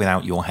get there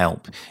without your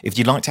help. If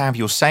you'd like to have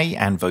your say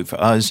and vote for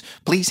us,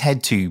 please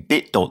head to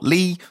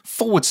bit.ly/vote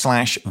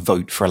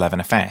for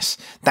 11FS.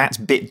 That's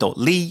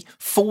bit.ly/vote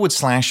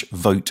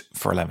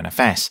for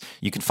 11FS.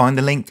 You can find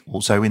the link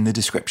also in the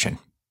description.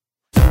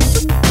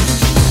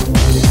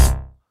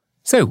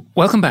 So,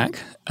 welcome back.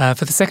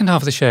 For the second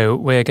half of the show,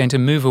 we're going to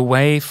move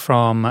away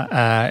from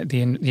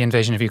the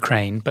invasion of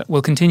Ukraine, but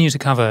we'll continue to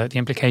cover the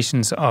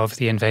implications of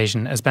the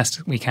invasion as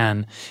best we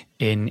can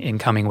in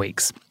coming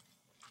weeks.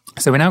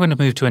 So we're now going to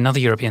move to another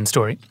European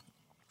story,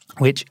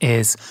 which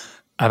is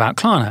about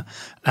Klarna,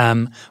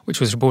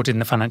 which was reported in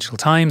the Financial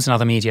Times and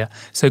other media.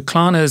 So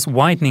Klarna's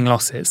widening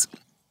losses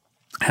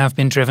have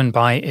been driven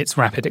by its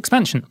rapid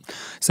expansion.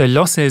 So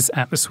losses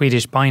at the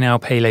Swedish buy now,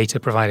 pay later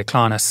provider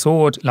Klarna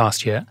soared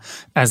last year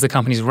as the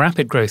company's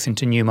rapid growth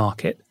into new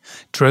market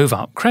drove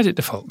up credit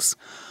defaults.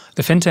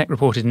 The fintech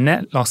reported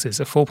net losses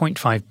of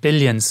 4.5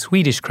 billion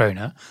Swedish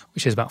krona,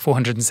 which is about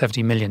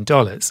 $470 million,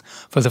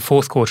 for the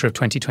fourth quarter of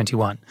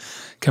 2021,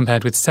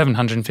 compared with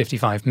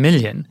 755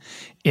 million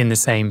in the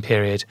same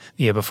period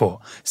the year before.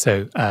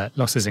 So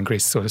losses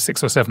increased sort of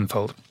 6 or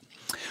 7-fold.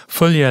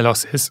 Full year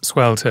losses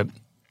swelled to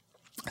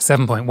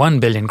 7.1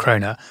 billion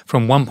krona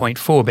from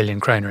 1.4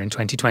 billion krona in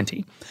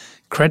 2020.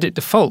 Credit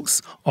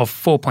defaults of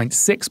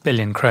 4.6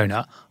 billion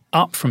krona,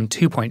 up from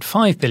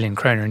 2.5 billion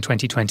krona in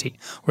 2020,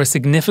 were a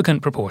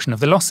significant proportion of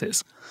the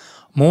losses.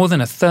 More than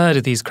a third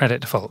of these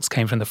credit defaults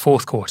came from the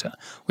fourth quarter,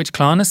 which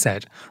Klarna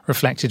said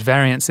reflected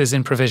variances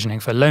in provisioning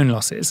for loan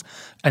losses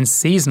and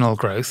seasonal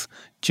growth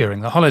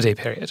during the holiday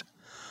period.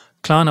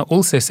 Klarna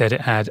also said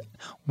it had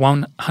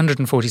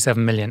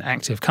 147 million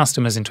active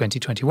customers in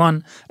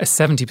 2021, a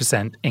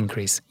 70%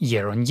 increase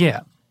year on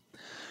year.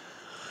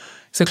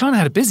 So Klarna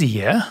had a busy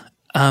year.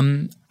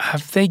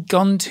 Have they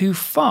gone too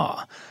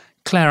far?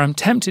 Claire, I'm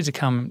tempted to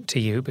come to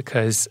you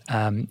because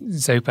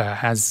Zopa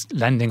has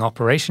lending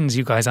operations.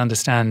 You guys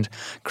understand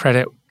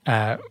credit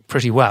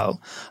pretty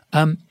well.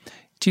 Do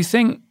you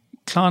think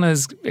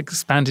Klarna's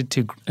expanded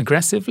too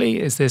aggressively?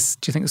 Do you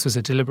think this was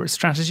a deliberate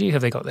strategy?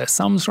 Have they got their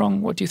sums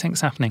wrong? What do you think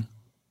is happening?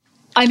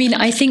 I mean,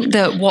 I think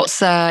that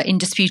what's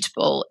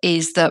indisputable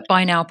is that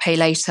buy now, pay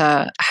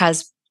later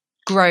has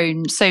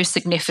grown so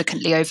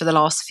significantly over the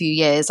last few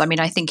years. I mean,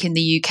 I think in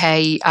the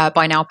UK,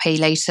 buy now, pay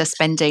later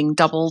spending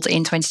doubled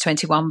in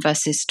 2021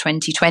 versus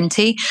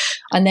 2020.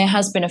 And there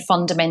has been a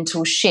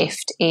fundamental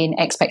shift in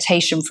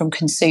expectation from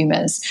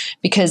consumers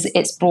because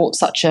it's brought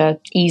such an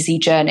easy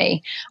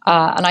journey.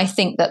 And I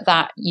think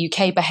that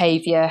UK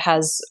behaviour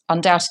has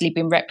undoubtedly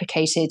been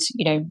replicated,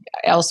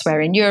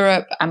 elsewhere in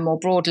Europe and more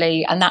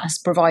broadly. And that has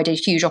provided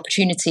huge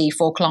opportunity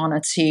for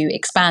Klarna to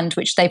expand,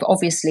 which they've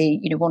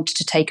obviously, wanted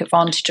to take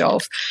advantage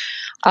of.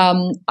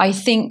 I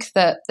think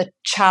that the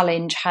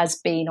challenge has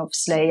been,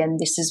 obviously, and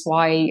this is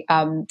why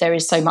there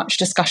is so much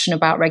discussion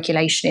about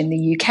regulation in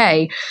the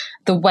UK,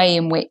 the way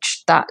in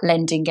which that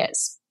lending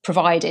gets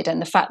provided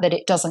and the fact that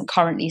it doesn't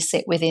currently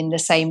sit within the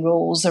same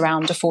rules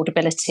around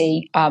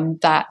affordability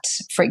that,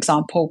 for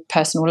example,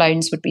 personal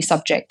loans would be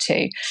subject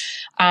to.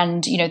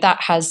 And,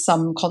 that has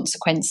some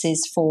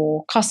consequences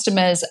for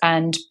customers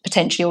and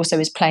potentially also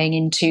is playing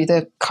into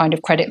the kind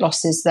of credit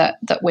losses that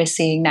we're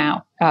seeing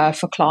now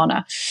for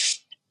Klarna.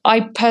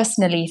 I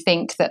personally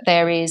think that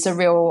there is a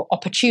real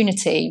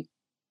opportunity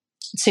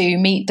to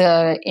meet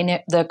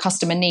the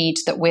customer need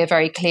that we're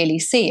very clearly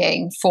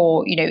seeing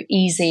for,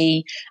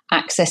 easy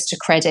access to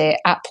credit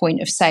at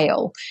point of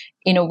sale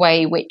in a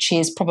way which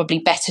is probably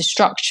better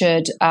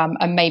structured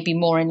and maybe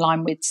more in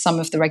line with some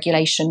of the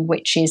regulation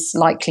which is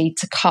likely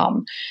to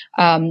come.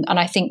 And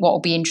I think what will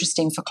be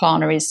interesting for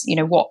Klarna is,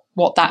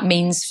 what that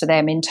means for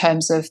them in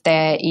terms of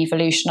their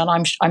evolution. And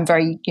I'm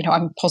very,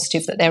 I'm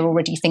positive that they're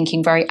already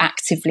thinking very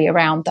actively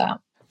around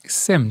that.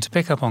 Sim, to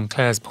pick up on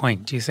Claire's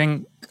point, do you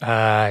think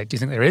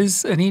there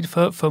is a need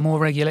for more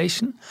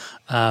regulation?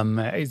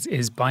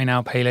 Is buy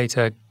now, pay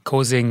later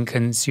causing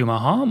consumer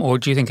harm, or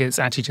do you think it's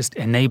actually just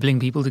enabling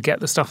people to get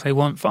the stuff they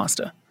want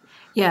faster?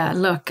 Yeah,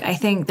 look, I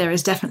think there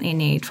is definitely a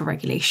need for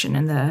regulation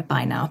in the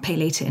buy now, pay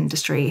later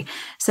industry.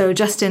 So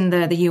just in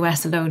the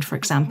US alone, for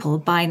example,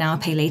 buy now,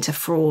 pay later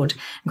fraud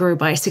grew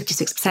by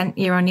 66%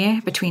 year on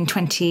year between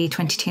 2020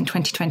 and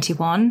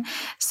 2021.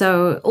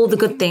 So all the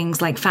good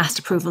things like fast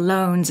approval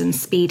loans and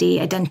speedy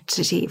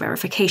identity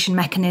verification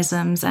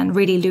mechanisms and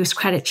really loose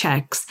credit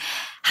checks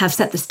have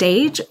set the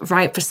stage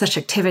right for such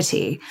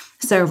activity.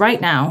 So right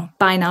now,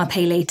 buy now,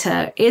 pay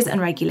later is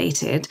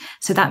unregulated.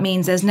 So that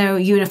means there's no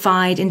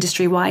unified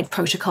industry-wide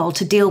protocol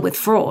to deal with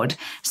fraud.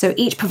 So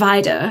each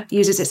provider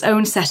uses its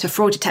own set of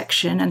fraud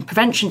detection and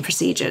prevention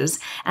procedures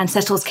and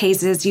settles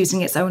cases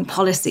using its own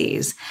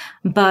policies.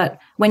 But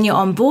when you're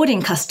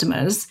onboarding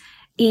customers,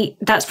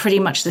 that's pretty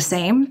much the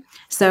same.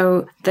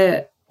 So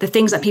the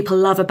things that people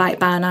love about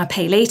buy now,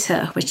 pay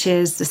later, which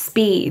is the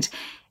speed,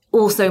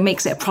 also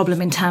makes it a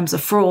problem in terms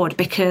of fraud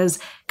because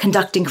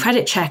conducting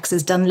credit checks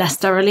is done less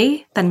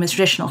thoroughly than with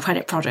traditional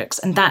credit products.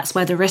 And that's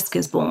where the risk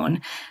is born.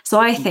 So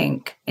I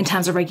think in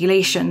terms of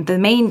regulation, the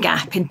main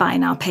gap in buy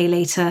now, pay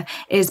later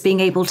is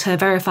being able to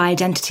verify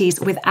identities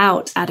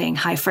without adding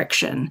high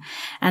friction.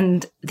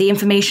 And the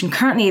information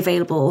currently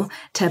available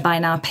to buy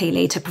now, pay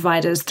later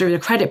providers through the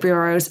credit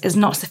bureaus is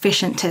not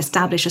sufficient to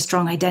establish a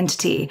strong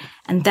identity.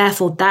 And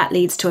therefore that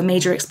leads to a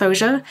major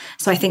exposure.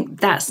 So I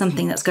think that's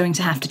something that's going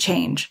to have to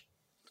change.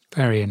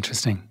 Very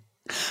interesting.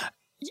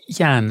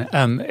 Jan,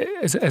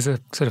 as a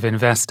sort of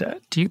investor,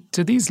 do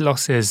these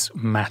losses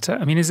matter?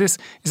 I mean, is this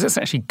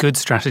actually good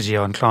strategy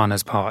on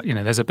Klarna's part? You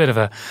know, there's a bit of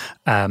a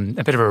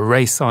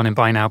race on in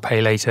buy now,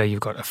 pay later.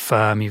 You've got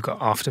Affirm, you've got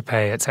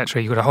Afterpay,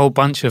 etc. You've got a whole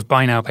bunch of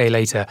buy now, pay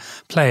later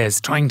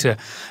players trying to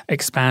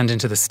expand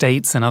into the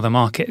States and other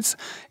markets.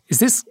 Is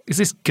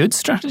this good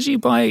strategy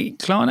by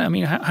Klarna? I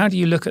mean, how do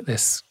you look at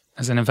this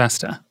as an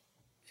investor?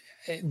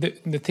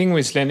 The thing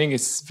with lending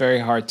is very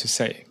hard to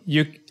say.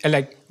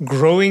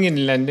 Growing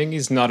in lending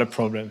is not a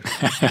problem.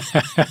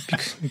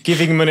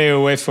 Giving money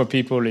away for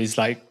people is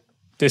like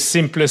the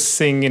simplest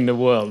thing in the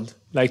world,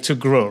 like to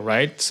grow,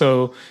 right?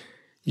 So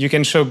you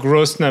can show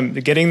growth,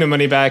 getting the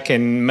money back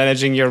and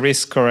managing your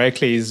risk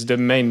correctly is the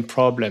main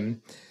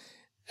problem.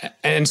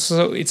 And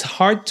so it's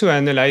hard to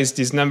analyze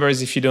these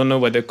numbers if you don't know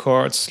what the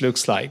cohorts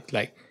looks like.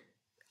 Like,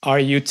 are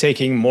you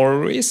taking more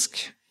risk?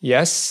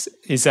 Yes.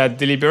 Is that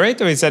deliberate,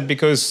 or is that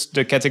because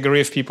the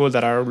category of people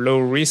that are low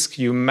risk,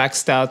 you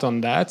maxed out on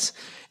that,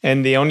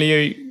 and the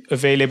only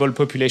available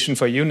population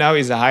for you now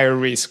is a higher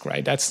risk,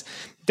 right?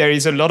 There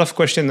is a lot of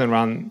questions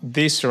around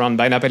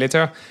buy now, pay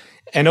later.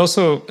 And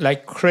also,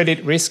 like,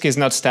 credit risk is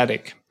not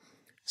static.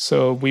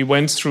 So we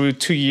went through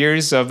 2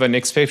 years of an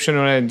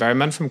exceptional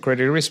environment from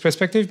credit risk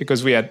perspective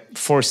because we had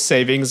forced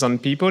savings on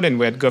people and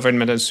we had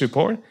governmental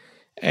support.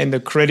 And the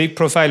credit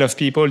profile of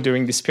people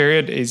during this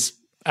period is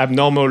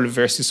abnormal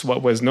versus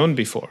what was known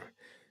before.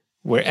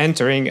 We're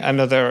entering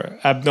another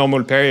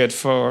abnormal period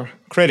for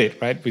credit,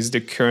 right, with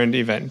the current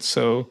event.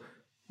 So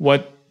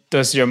what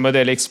does your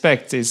model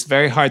expect is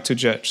very hard to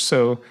judge.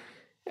 So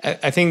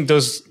I think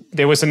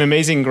there was an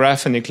amazing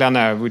graph in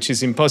Klarna, which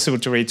is impossible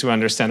to read to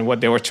understand what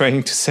they were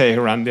trying to say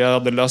around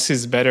the loss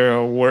is better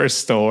or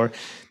worse, or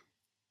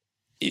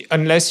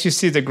unless you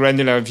see the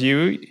granular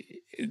view,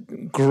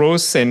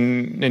 growth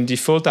and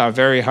default are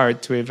very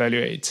hard to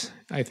evaluate,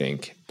 I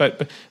think.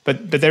 But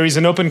there is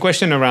an open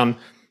question around,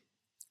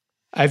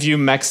 have you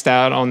maxed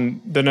out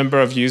on the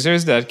number of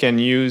users that can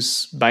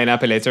use buy now,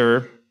 pay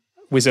later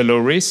with a low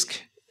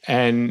risk?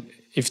 And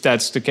if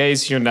that's the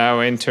case, you're now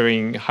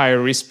entering higher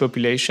risk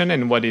population,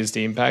 and what is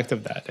the impact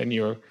of that?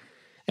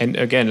 And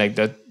again, like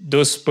that,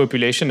 those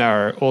population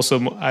are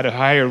also at a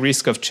higher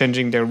risk of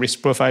changing their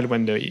risk profile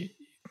when the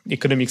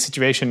economic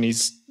situation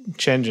is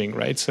changing,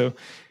 right? So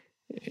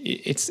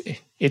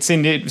it's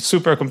indeed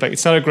super complex.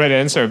 It's not a great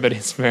answer, but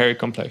it's very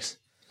complex.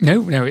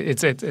 No,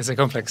 it's a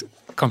complex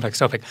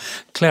topic.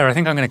 Claire, I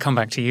think I'm going to come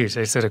back to you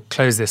to sort of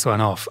close this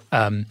one off.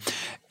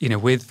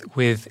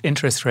 With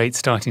interest rates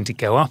starting to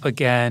go up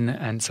again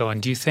and so on,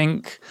 do you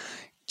think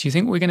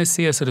we're going to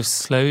see a sort of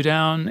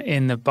slowdown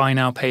in the buy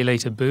now, pay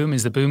later boom?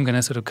 Is the boom going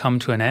to sort of come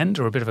to an end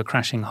or a bit of a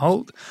crashing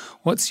halt?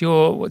 What's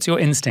your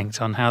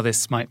instinct on how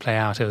this might play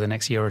out over the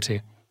next year or two?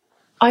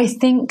 I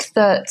think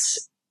that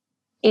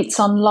it's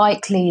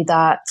unlikely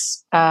that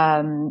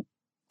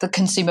the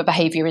consumer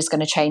behavior is going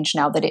to change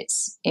now that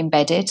it's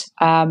embedded.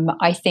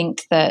 I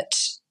think that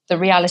the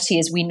reality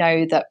is we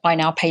know that buy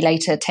now, pay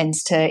later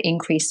tends to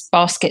increase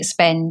basket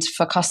spend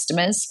for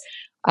customers.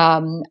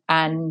 And,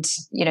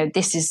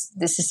 this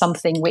is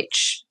something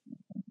which,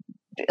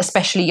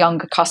 especially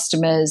younger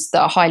customers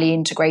that are highly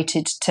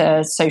integrated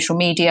to social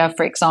media,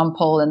 for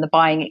example, and the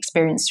buying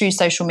experience through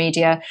social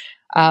media,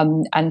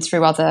 and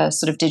through other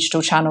sort of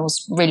digital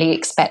channels, really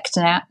expect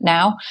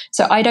now.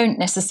 So I don't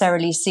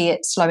necessarily see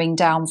it slowing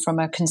down from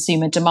a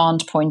consumer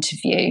demand point of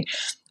view.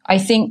 I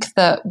think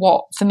that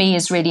what for me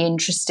is really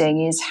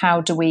interesting is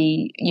how do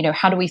we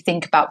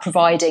think about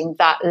providing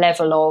that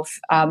level of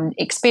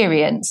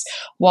experience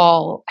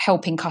while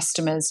helping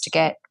customers to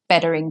get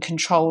better in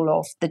control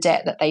of the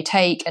debt that they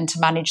take and to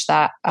manage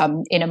that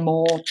in a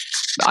more,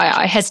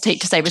 I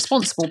hesitate to say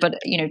responsible, but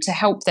to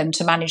help them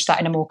to manage that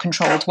in a more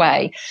controlled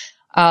way.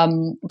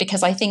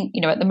 Because I think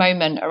at the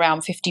moment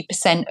around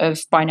 50% of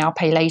buy now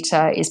pay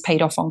later is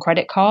paid off on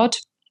credit card.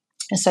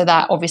 So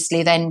that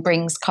obviously then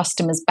brings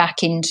customers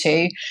back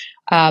into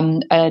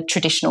a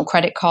traditional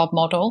credit card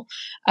model.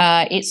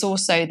 It's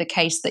also the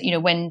case that,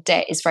 when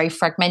debt is very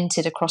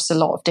fragmented across a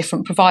lot of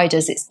different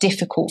providers, it's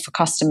difficult for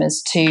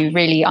customers to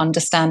really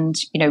understand,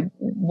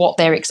 what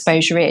their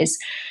exposure is.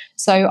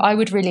 So I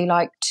would really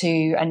like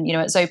to, and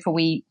at Zopa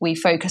we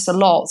focus a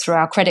lot through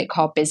our credit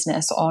card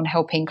business on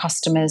helping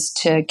customers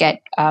to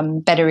get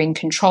better in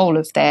control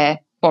of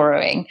their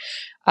borrowing.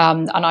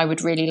 And I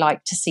would really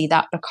like to see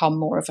that become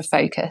more of a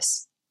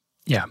focus.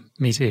 Yeah,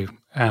 me too.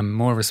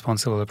 More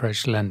responsible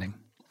approach to lending.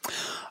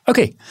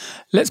 Okay,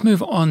 let's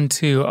move on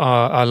to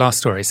our last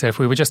story. So if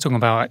we were just talking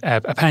about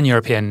a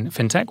pan-European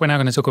fintech, we're now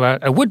going to talk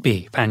about a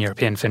would-be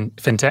pan-European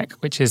fintech,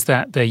 which is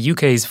that the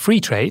UK's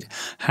Freetrade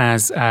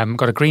has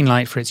got a green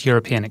light for its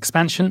European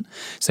expansion.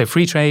 So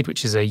Freetrade,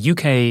 which is a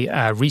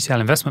UK retail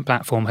investment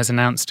platform, has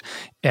announced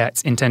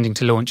it's intending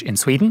to launch in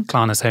Sweden,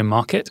 Klarna's home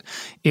market.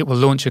 It will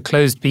launch a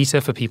closed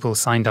beta for people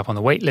signed up on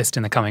the waitlist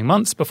in the coming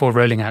months before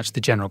rolling out to the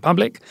general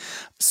public.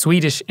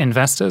 Swedish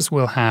investors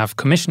will have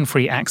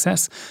commission-free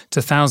access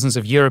to thousands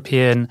of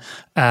European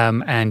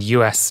and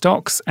US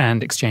stocks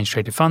and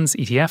exchange-traded funds,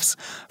 ETFs.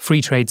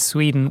 Freetrade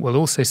Sweden will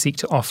also seek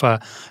to offer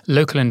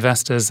local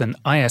investors an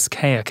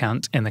ISK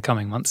account in the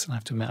coming months. I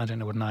have to admit, I don't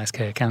know what an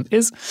ISK account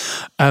is.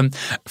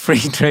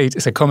 Freetrade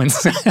is a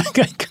comments,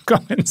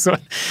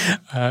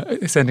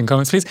 send in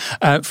comments, please.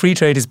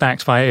 Freetrade is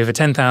backed by over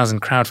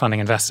 10,000 crowdfunding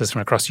investors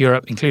from across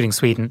Europe, including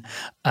Sweden.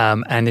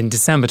 And in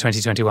December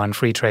 2021,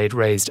 Freetrade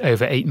raised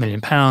over £8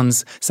 million,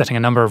 setting a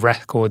number of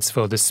records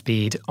for the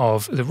speed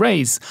of the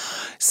raise.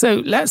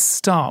 So let's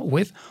start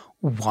with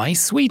why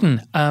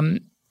Sweden?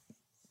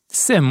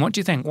 Sim, what do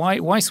you think?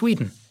 Why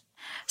Sweden?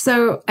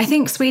 So I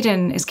think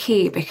Sweden is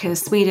key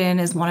because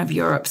Sweden is one of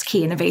Europe's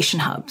key innovation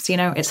hubs.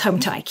 It's home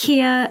to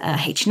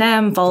IKEA,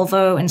 H&M,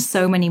 Volvo, and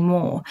so many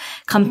more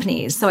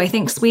companies. So I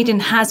think Sweden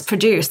has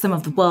produced some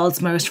of the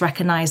world's most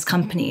recognized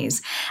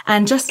companies.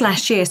 And just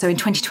last year, so in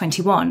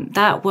 2021,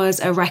 that was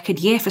a record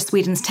year for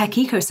Sweden's tech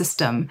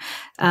ecosystem.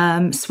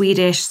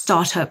 Swedish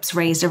startups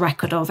raised a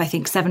record of, I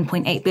think,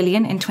 7.8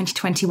 billion in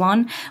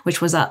 2021, which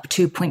was up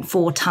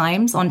 2.4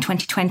 times on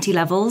 2020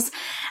 levels.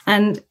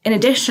 And in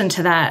addition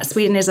to that,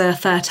 Sweden is a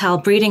fertile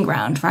breeding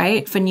ground,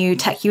 right, for new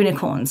tech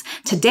unicorns.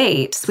 To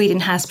date, Sweden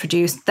has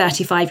produced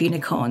 35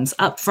 unicorns,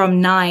 up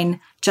from 9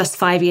 just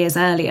 5 years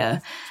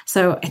earlier.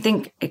 So I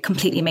think it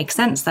completely makes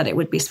sense that it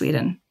would be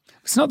Sweden.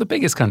 It's not the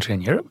biggest country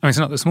in Europe. I mean, it's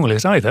not the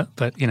smallest either,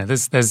 but,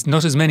 there's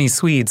not as many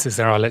Swedes as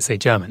there are, let's say,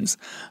 Germans.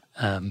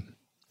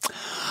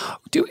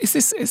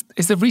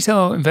 Is the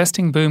retail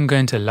investing boom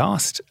going to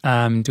last?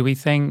 Do we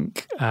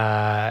think...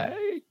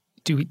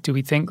 Do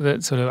we think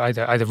that sort of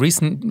either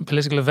recent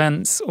political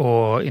events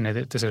or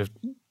the sort of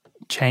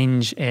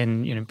change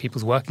in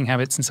people's working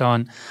habits and so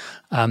on,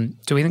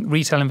 do we think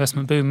retail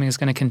investment boom is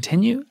going to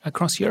continue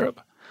across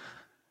Europe?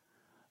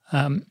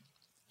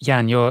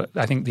 Jan, you're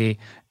I think the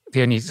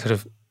only sort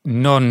of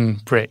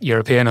non-Brit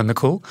European on the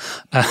call.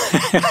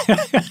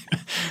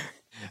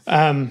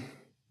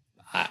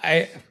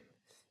 I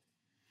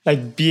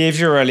like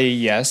behaviorally,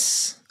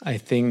 yes. I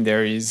think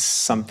there is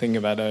something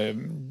about a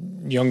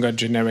younger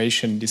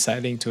generation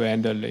deciding to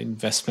handle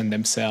investment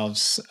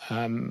themselves,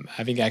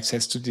 having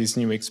access to this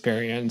new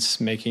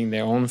experience, making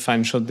their own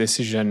financial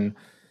decision,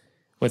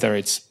 whether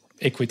it's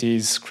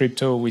equities,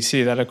 crypto. We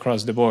see that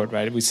across the board,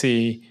 right? We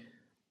see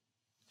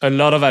a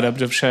lot of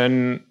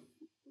adoption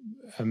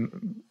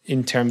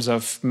in terms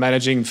of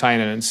managing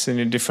finance in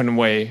a different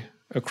way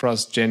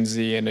across Gen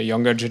Z and a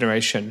younger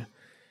generation.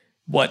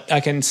 What I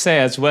can say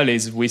as well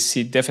is we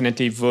see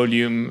definitely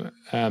volume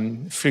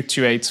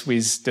fluctuates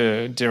with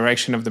the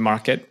direction of the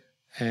market.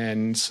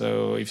 And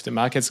so if the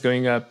market's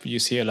going up, you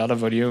see a lot of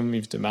volume.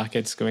 If the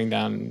market's going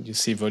down, you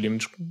see volume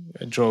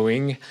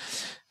drawing.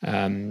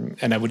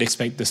 And I would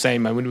expect the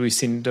same. I mean, we've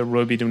seen the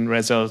Robinhood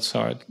results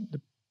or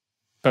the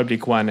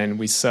public one, and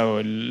we saw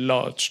a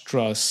large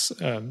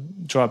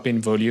drop in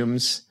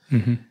volumes.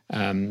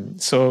 Mm-hmm.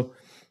 So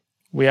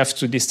we have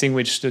to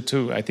distinguish the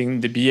two. I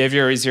think the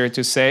behavior is easier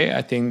to say.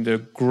 I think the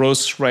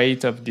growth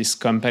rate of these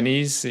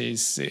companies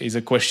is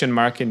a question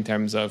mark in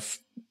terms of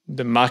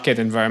the market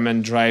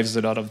environment drives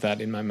a lot of that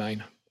in my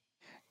mind.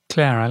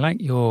 Claire, I like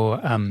your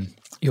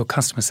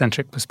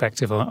customer-centric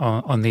perspective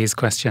on these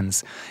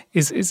questions.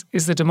 Is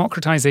the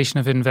democratization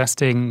of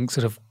investing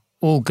sort of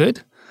all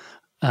good,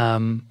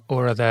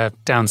 or are there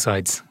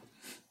downsides?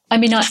 I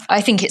mean,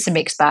 I think it's a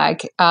mixed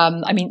bag.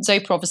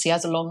 Zopa obviously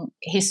has a long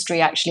history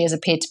actually as a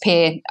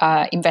peer-to-peer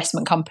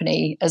investment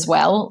company as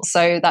well.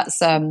 So that's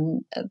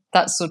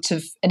sort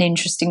of an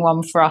interesting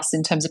one for us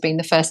in terms of being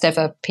the first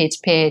ever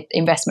peer-to-peer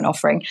investment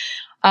offering.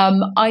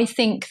 I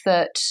think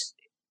that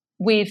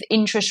with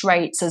interest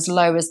rates as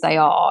low as they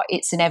are,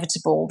 it's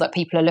inevitable that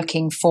people are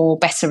looking for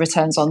better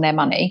returns on their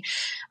money.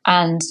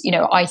 And,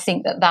 I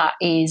think that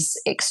is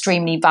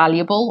extremely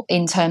valuable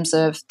in terms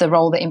of the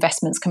role that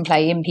investments can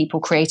play in people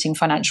creating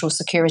financial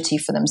security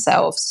for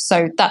themselves.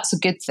 So that's a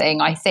good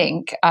thing, I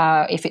think,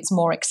 if it's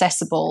more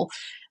accessible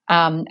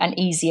and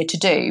easier to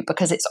do,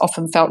 because it's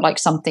often felt like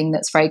something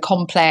that's very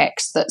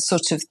complex, that's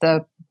sort of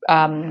the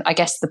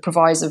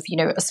proviso of,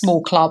 a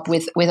small club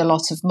with a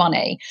lot of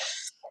money.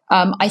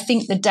 I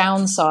think the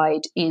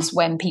downside is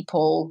when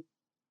people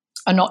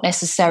are not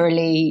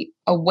necessarily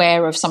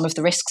aware of some of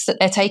the risks that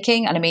they're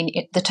taking. And I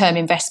mean, the term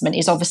investment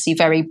is obviously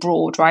very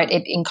broad, right?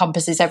 It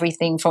encompasses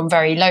everything from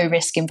very low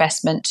risk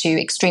investment to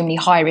extremely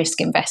high risk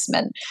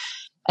investment.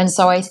 And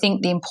so I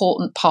think the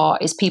important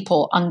part is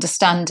people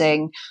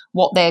understanding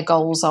what their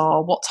goals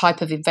are, what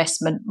type of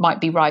investment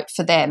might be right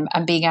for them,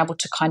 and being able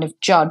to kind of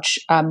judge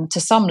to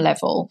some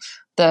level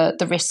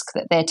the risk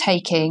that they're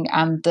taking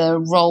and the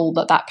role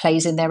that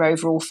plays in their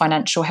overall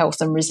financial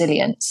health and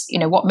resilience.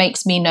 What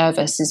makes me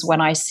nervous is when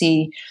I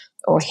see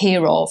or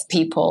hear of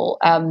people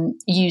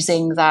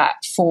using that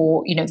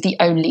for, the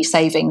only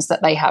savings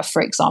that they have,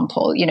 for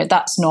example.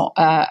 That's not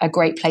a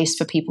great place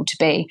for people to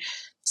be.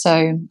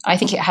 So I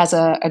think it has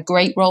a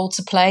great role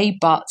to play,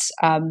 but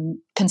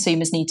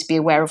consumers need to be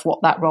aware of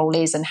what that role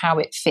is and how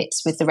it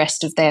fits with the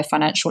rest of their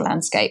financial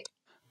landscape.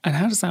 And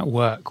how does that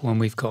work when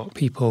we've got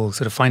people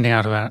sort of finding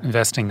out about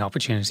investing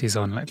opportunities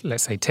on,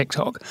 let's say,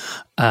 TikTok?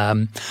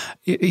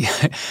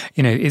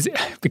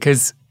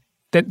 Because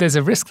there's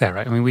a risk there,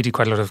 right? I mean, we do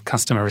quite a lot of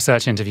customer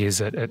research interviews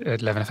at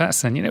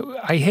 11FS, and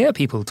I hear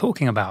people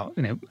talking about,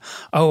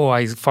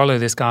 I follow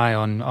this guy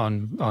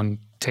on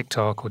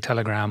TikTok or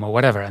Telegram or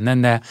whatever, and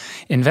then they're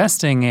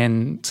investing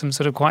in some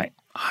sort of quite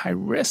high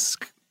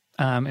risk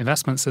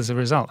investments as a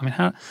result. I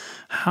mean,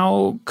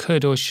 how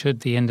could or should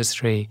the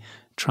industry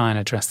try and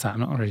address that? I'm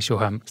not really sure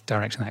how I'm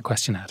directing that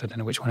question at. I don't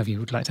know which one of you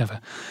would like to have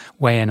a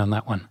weigh in on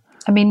that one.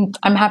 I mean,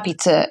 I'm happy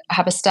to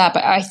have a stab,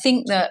 but I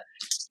think that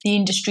the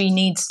industry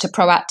needs to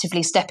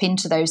proactively step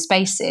into those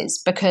spaces,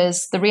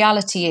 because the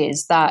reality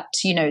is that,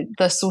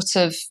 the sort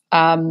of,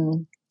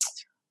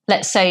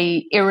 let's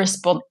say,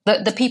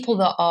 the people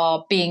that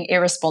are being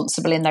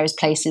irresponsible in those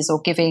places or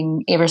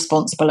giving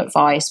irresponsible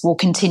advice will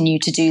continue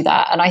to do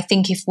that. And I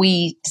think if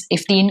the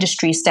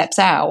industry steps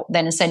out,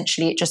 then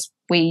essentially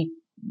we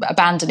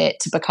abandon it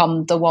to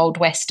become the Wild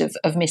West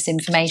of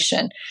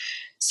misinformation.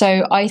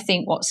 So I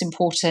think what's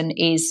important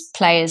is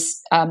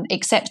players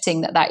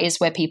accepting that is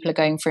where people are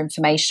going for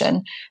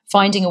information,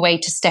 finding a way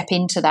to step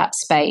into that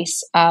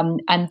space,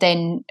 and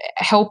then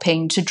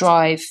helping to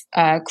drive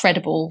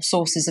credible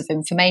sources of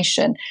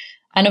information.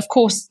 And of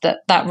course,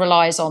 that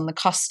relies on the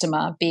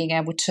customer being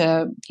able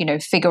to,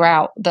 figure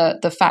out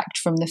the fact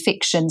from the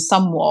fiction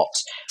somewhat.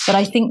 But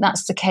I think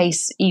that's the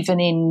case even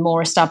in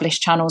more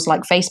established channels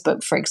like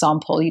Facebook, for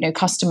example.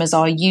 Customers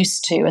are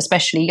used to,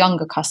 especially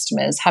younger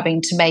customers, having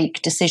to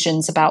make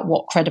decisions about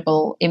what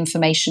credible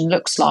information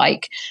looks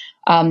like.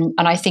 And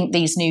I think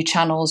these new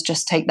channels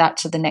just take that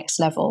to the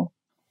next level.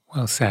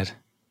 Well said.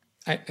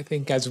 I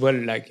think as well,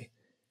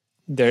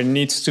 there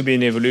needs to be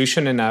an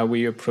evolution in how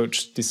we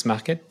approach this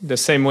market. The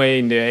same way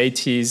in the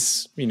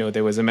 80s,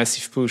 there was a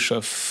massive push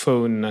of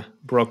phone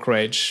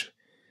brokerage.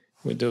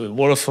 With the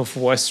Wolf of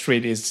Wall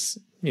Street is,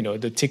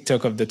 the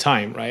TikTok of the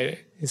time, right?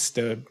 It's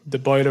the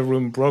boiler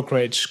room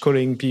brokerage,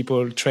 calling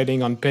people,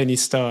 trading on penny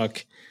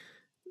stock.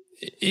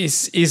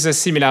 Is a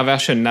similar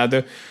version. Now,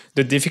 the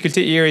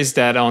difficulty here is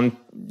that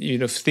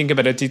think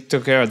about a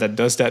TikToker that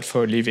does that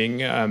for a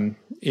living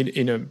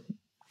in a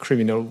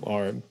criminal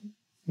or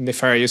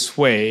nefarious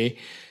way.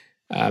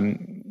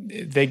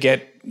 They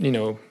get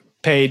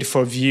paid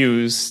for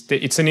views.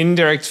 It's an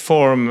indirect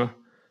form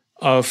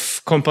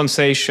of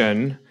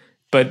compensation,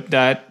 but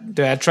that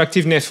the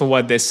attractiveness for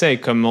what they say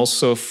come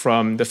also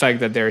from the fact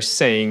that they're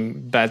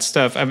saying bad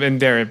stuff. I mean,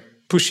 they're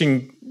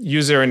pushing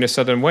user in a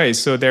certain way.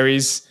 So there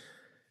is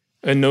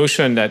a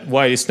notion that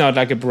while it's not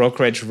like a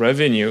brokerage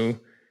revenue,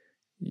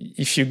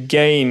 if you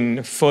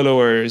gain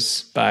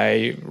followers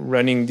by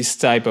running this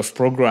type of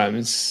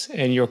programs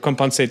and you're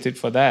compensated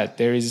for that,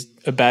 there is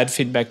a bad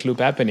feedback loop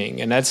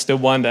happening. And that's the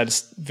one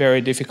that's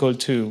very difficult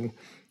to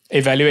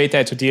evaluate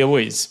and to deal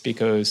with,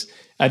 because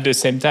at the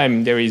same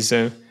time, there is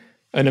an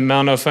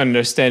amount of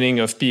understanding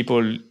of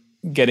people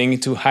getting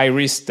into high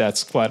risk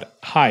that's quite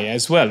high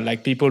as well.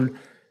 Like people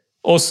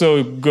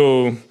also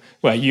go,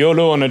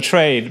 YOLO on a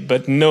trade,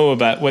 but know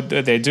about what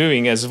they're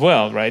doing as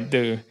well, right?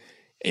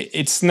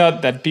 It's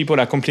not that people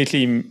are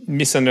completely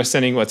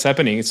misunderstanding what's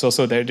happening. It's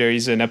also that there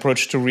is an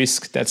approach to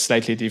risk that's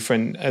slightly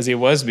different as it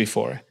was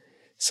before.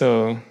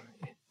 So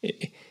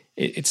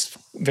it's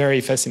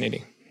very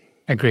fascinating.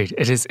 Agreed.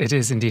 It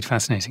is indeed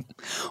fascinating.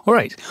 All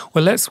right.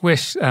 Well, let's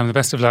wish the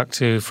best of luck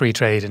to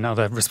Freetrade and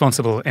other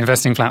responsible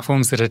investing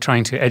platforms that are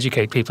trying to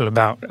educate people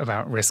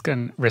about risk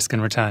and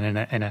return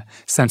in a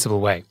sensible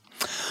way.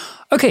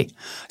 Okay,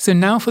 so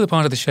now for the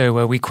part of the show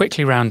where we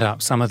quickly round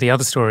up some of the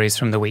other stories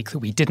from the week that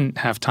we didn't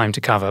have time to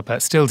cover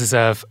but still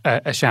deserve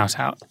a shout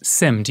out.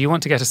 Sim, do you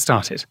want to get us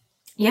started?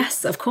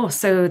 Yes, of course.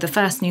 So the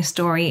first news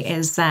story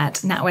is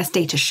that NatWest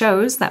data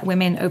shows that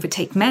women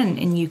overtake men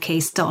in UK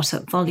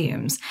startup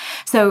volumes.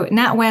 So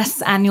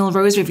NatWest's annual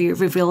Rose Review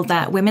revealed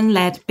that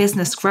women-led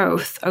business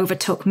growth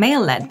overtook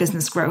male-led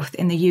business growth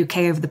in the UK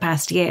over the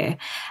past year.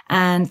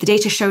 And the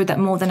data showed that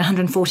more than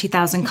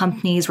 140,000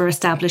 companies were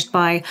established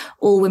by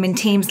all-women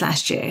teams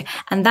last year.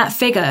 And that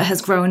figure has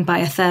grown by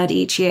a third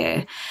each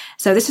year.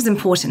 So this is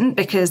important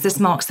because this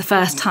marks the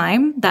first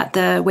time that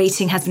the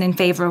weighting has been in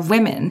favor of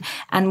women.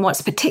 And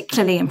what's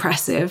particularly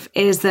impressive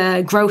is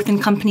the growth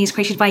in companies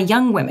created by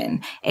young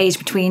women aged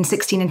between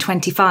 16 and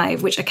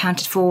 25, which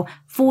accounted for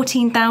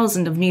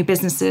 14,000 of new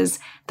businesses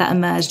that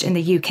emerged in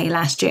the UK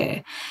last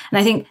year. And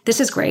I think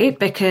this is great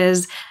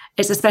because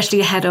it's especially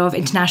ahead of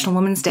International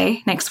Women's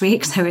Day next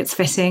week, so it's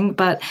fitting.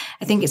 But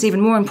I think it's even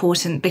more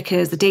important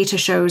because the data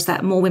shows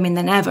that more women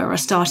than ever are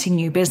starting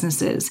new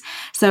businesses.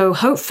 So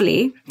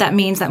hopefully that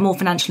means that more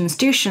financial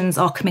institutions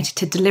are committed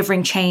to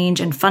delivering change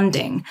and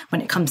funding when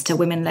it comes to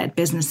women-led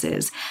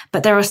businesses.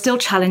 But there are still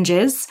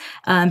challenges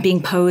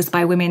being posed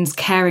by women's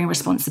caring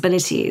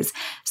responsibilities.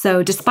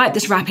 So despite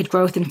this rapid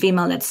growth in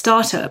female-led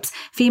startups,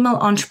 female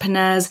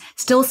entrepreneurs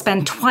still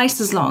spend twice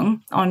as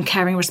long on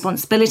caring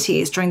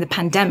responsibilities during the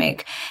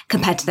pandemic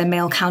compared to their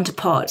male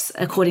counterparts,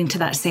 according to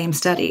that same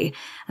study.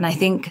 And I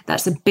think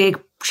that's a big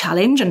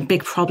challenge and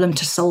big problem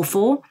to solve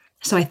for.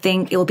 So I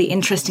think it will be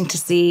interesting to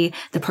see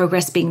the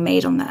progress being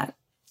made on that.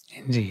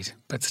 Indeed.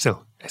 But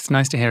still, it's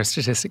nice to hear a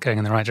statistic going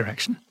in the right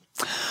direction.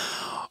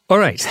 All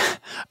right.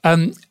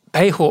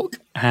 Payhawk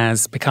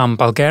has become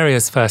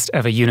Bulgaria's first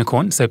ever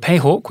unicorn. So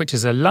Payhawk, which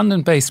is a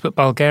London-based but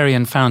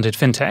Bulgarian-founded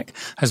fintech,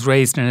 has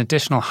raised an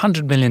additional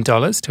 $100 million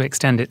to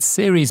extend its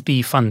Series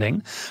B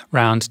funding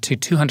round to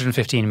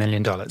 $215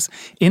 million,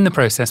 in the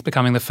process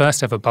becoming the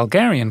first ever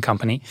Bulgarian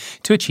company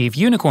to achieve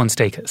unicorn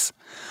status.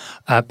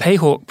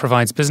 Payhawk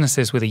provides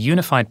businesses with a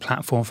unified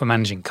platform for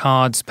managing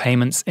cards,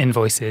 payments,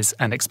 invoices,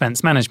 and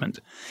expense management.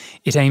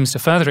 It aims to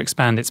further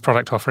expand its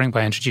product offering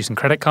by introducing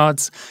credit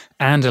cards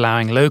and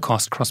allowing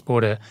low-cost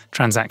cross-border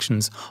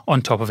transactions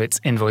on top of its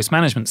invoice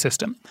management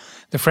system.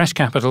 The fresh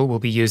capital will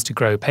be used to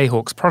grow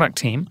Payhawk's product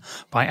team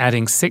by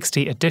adding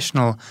 60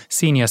 additional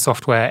senior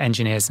software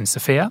engineers in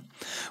Sofia,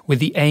 with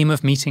the aim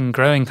of meeting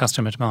growing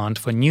customer demand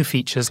for new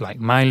features like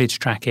mileage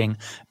tracking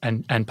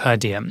and per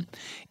diem,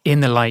 in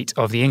the light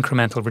of the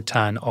incremental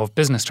return of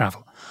business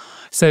travel.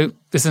 So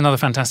this is another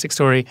fantastic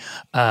story.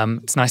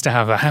 It's nice to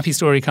have a happy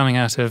story coming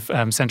out of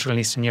Central and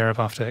Eastern Europe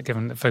after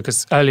given the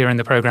focus earlier in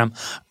the program,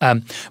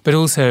 but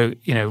also,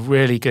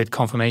 really good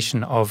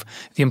confirmation of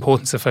the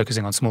importance of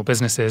focusing on small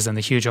businesses and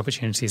the huge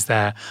opportunities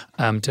there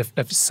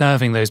of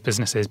serving those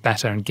businesses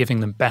better and giving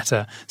them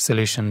better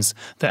solutions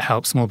that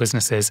help small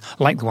businesses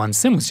like the one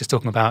Sim was just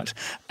talking about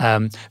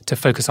to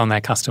focus on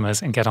their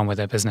customers and get on with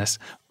their business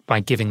by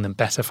giving them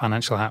better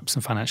financial apps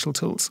and financial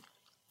tools.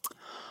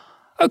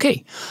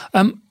 Okay.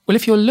 Well,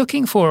 if you're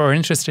looking for or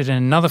interested in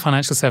another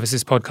financial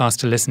services podcast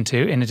to listen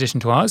to, in addition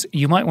to ours,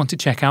 you might want to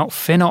check out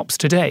FinOps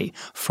Today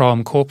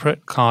from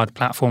corporate card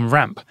platform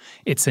Ramp.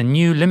 It's a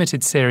new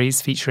limited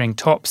series featuring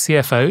top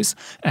CFOs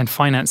and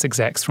finance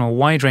execs from a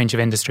wide range of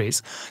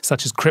industries,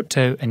 such as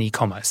crypto and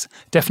e-commerce.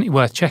 Definitely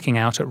worth checking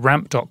out at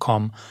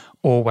ramp.com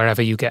or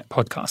wherever you get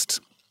podcasts.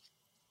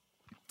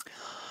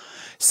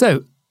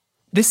 So,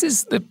 this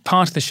is the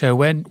part of the show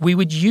where we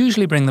would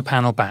usually bring the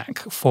panel back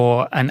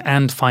for an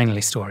 "and finally"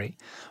 story.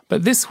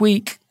 But this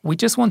week, we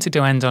just wanted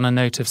to end on a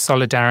note of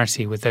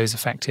solidarity with those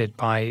affected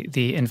by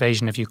the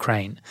invasion of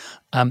Ukraine.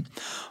 One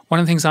of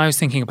the things I was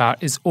thinking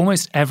about is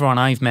almost everyone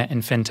I've met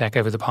in fintech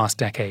over the past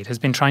decade has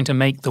been trying to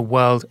make the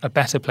world a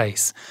better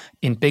place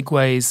in big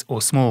ways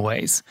or small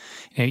ways.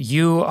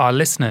 You, our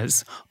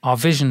listeners, are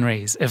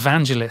visionaries,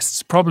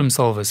 evangelists, problem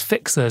solvers,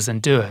 fixers,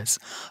 and doers.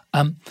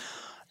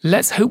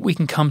 Let's hope we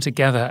can come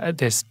together at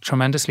this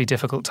tremendously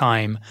difficult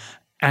time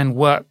and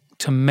work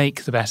to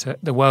make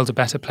the world a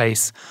better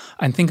place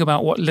and think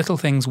about what little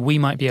things we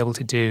might be able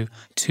to do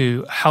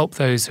to help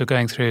those who are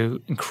going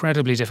through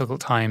incredibly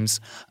difficult times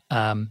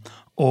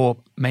or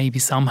maybe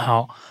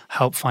somehow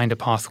help find a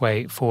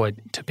pathway forward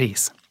to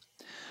peace.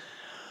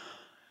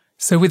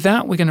 So with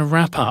that, we're going to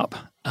wrap up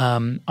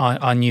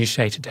our news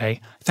show today.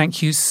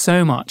 Thank you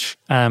so much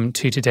to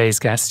today's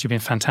guests. You've been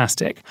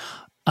fantastic.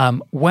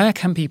 Where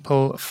can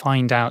people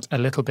find out a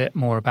little bit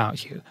more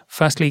about you?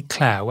 Firstly,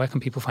 Claire, where can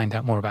people find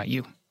out more about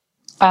you?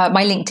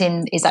 My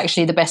LinkedIn is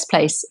actually the best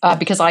place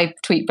because I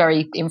tweet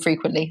very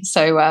infrequently.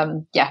 So,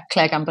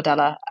 Claire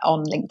Gambardella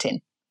on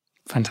LinkedIn.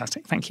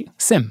 Fantastic. Thank you.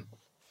 Sim?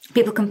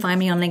 People can find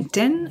me on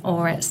LinkedIn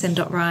or at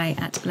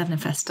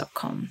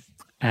sim.rai@11fs.com.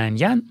 And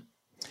Jan?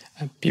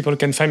 People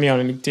can find me on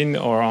LinkedIn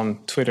or on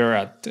Twitter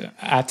at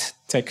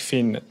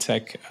techfin,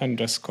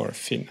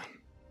 tech_fin.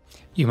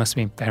 You must have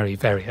been very,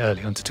 very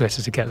early onto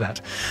Twitter to get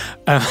that.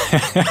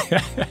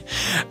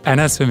 And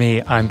as for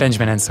me, I'm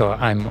Benjamin Ensor.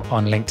 I'm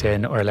on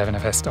LinkedIn or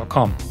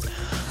 11fs.com.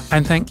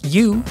 And thank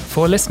you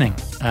for listening.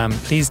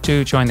 Please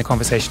do join the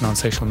conversation on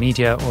social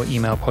media or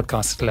email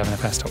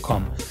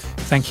podcast@11fs.com.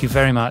 Thank you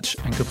very much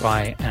and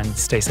goodbye and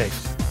stay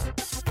safe.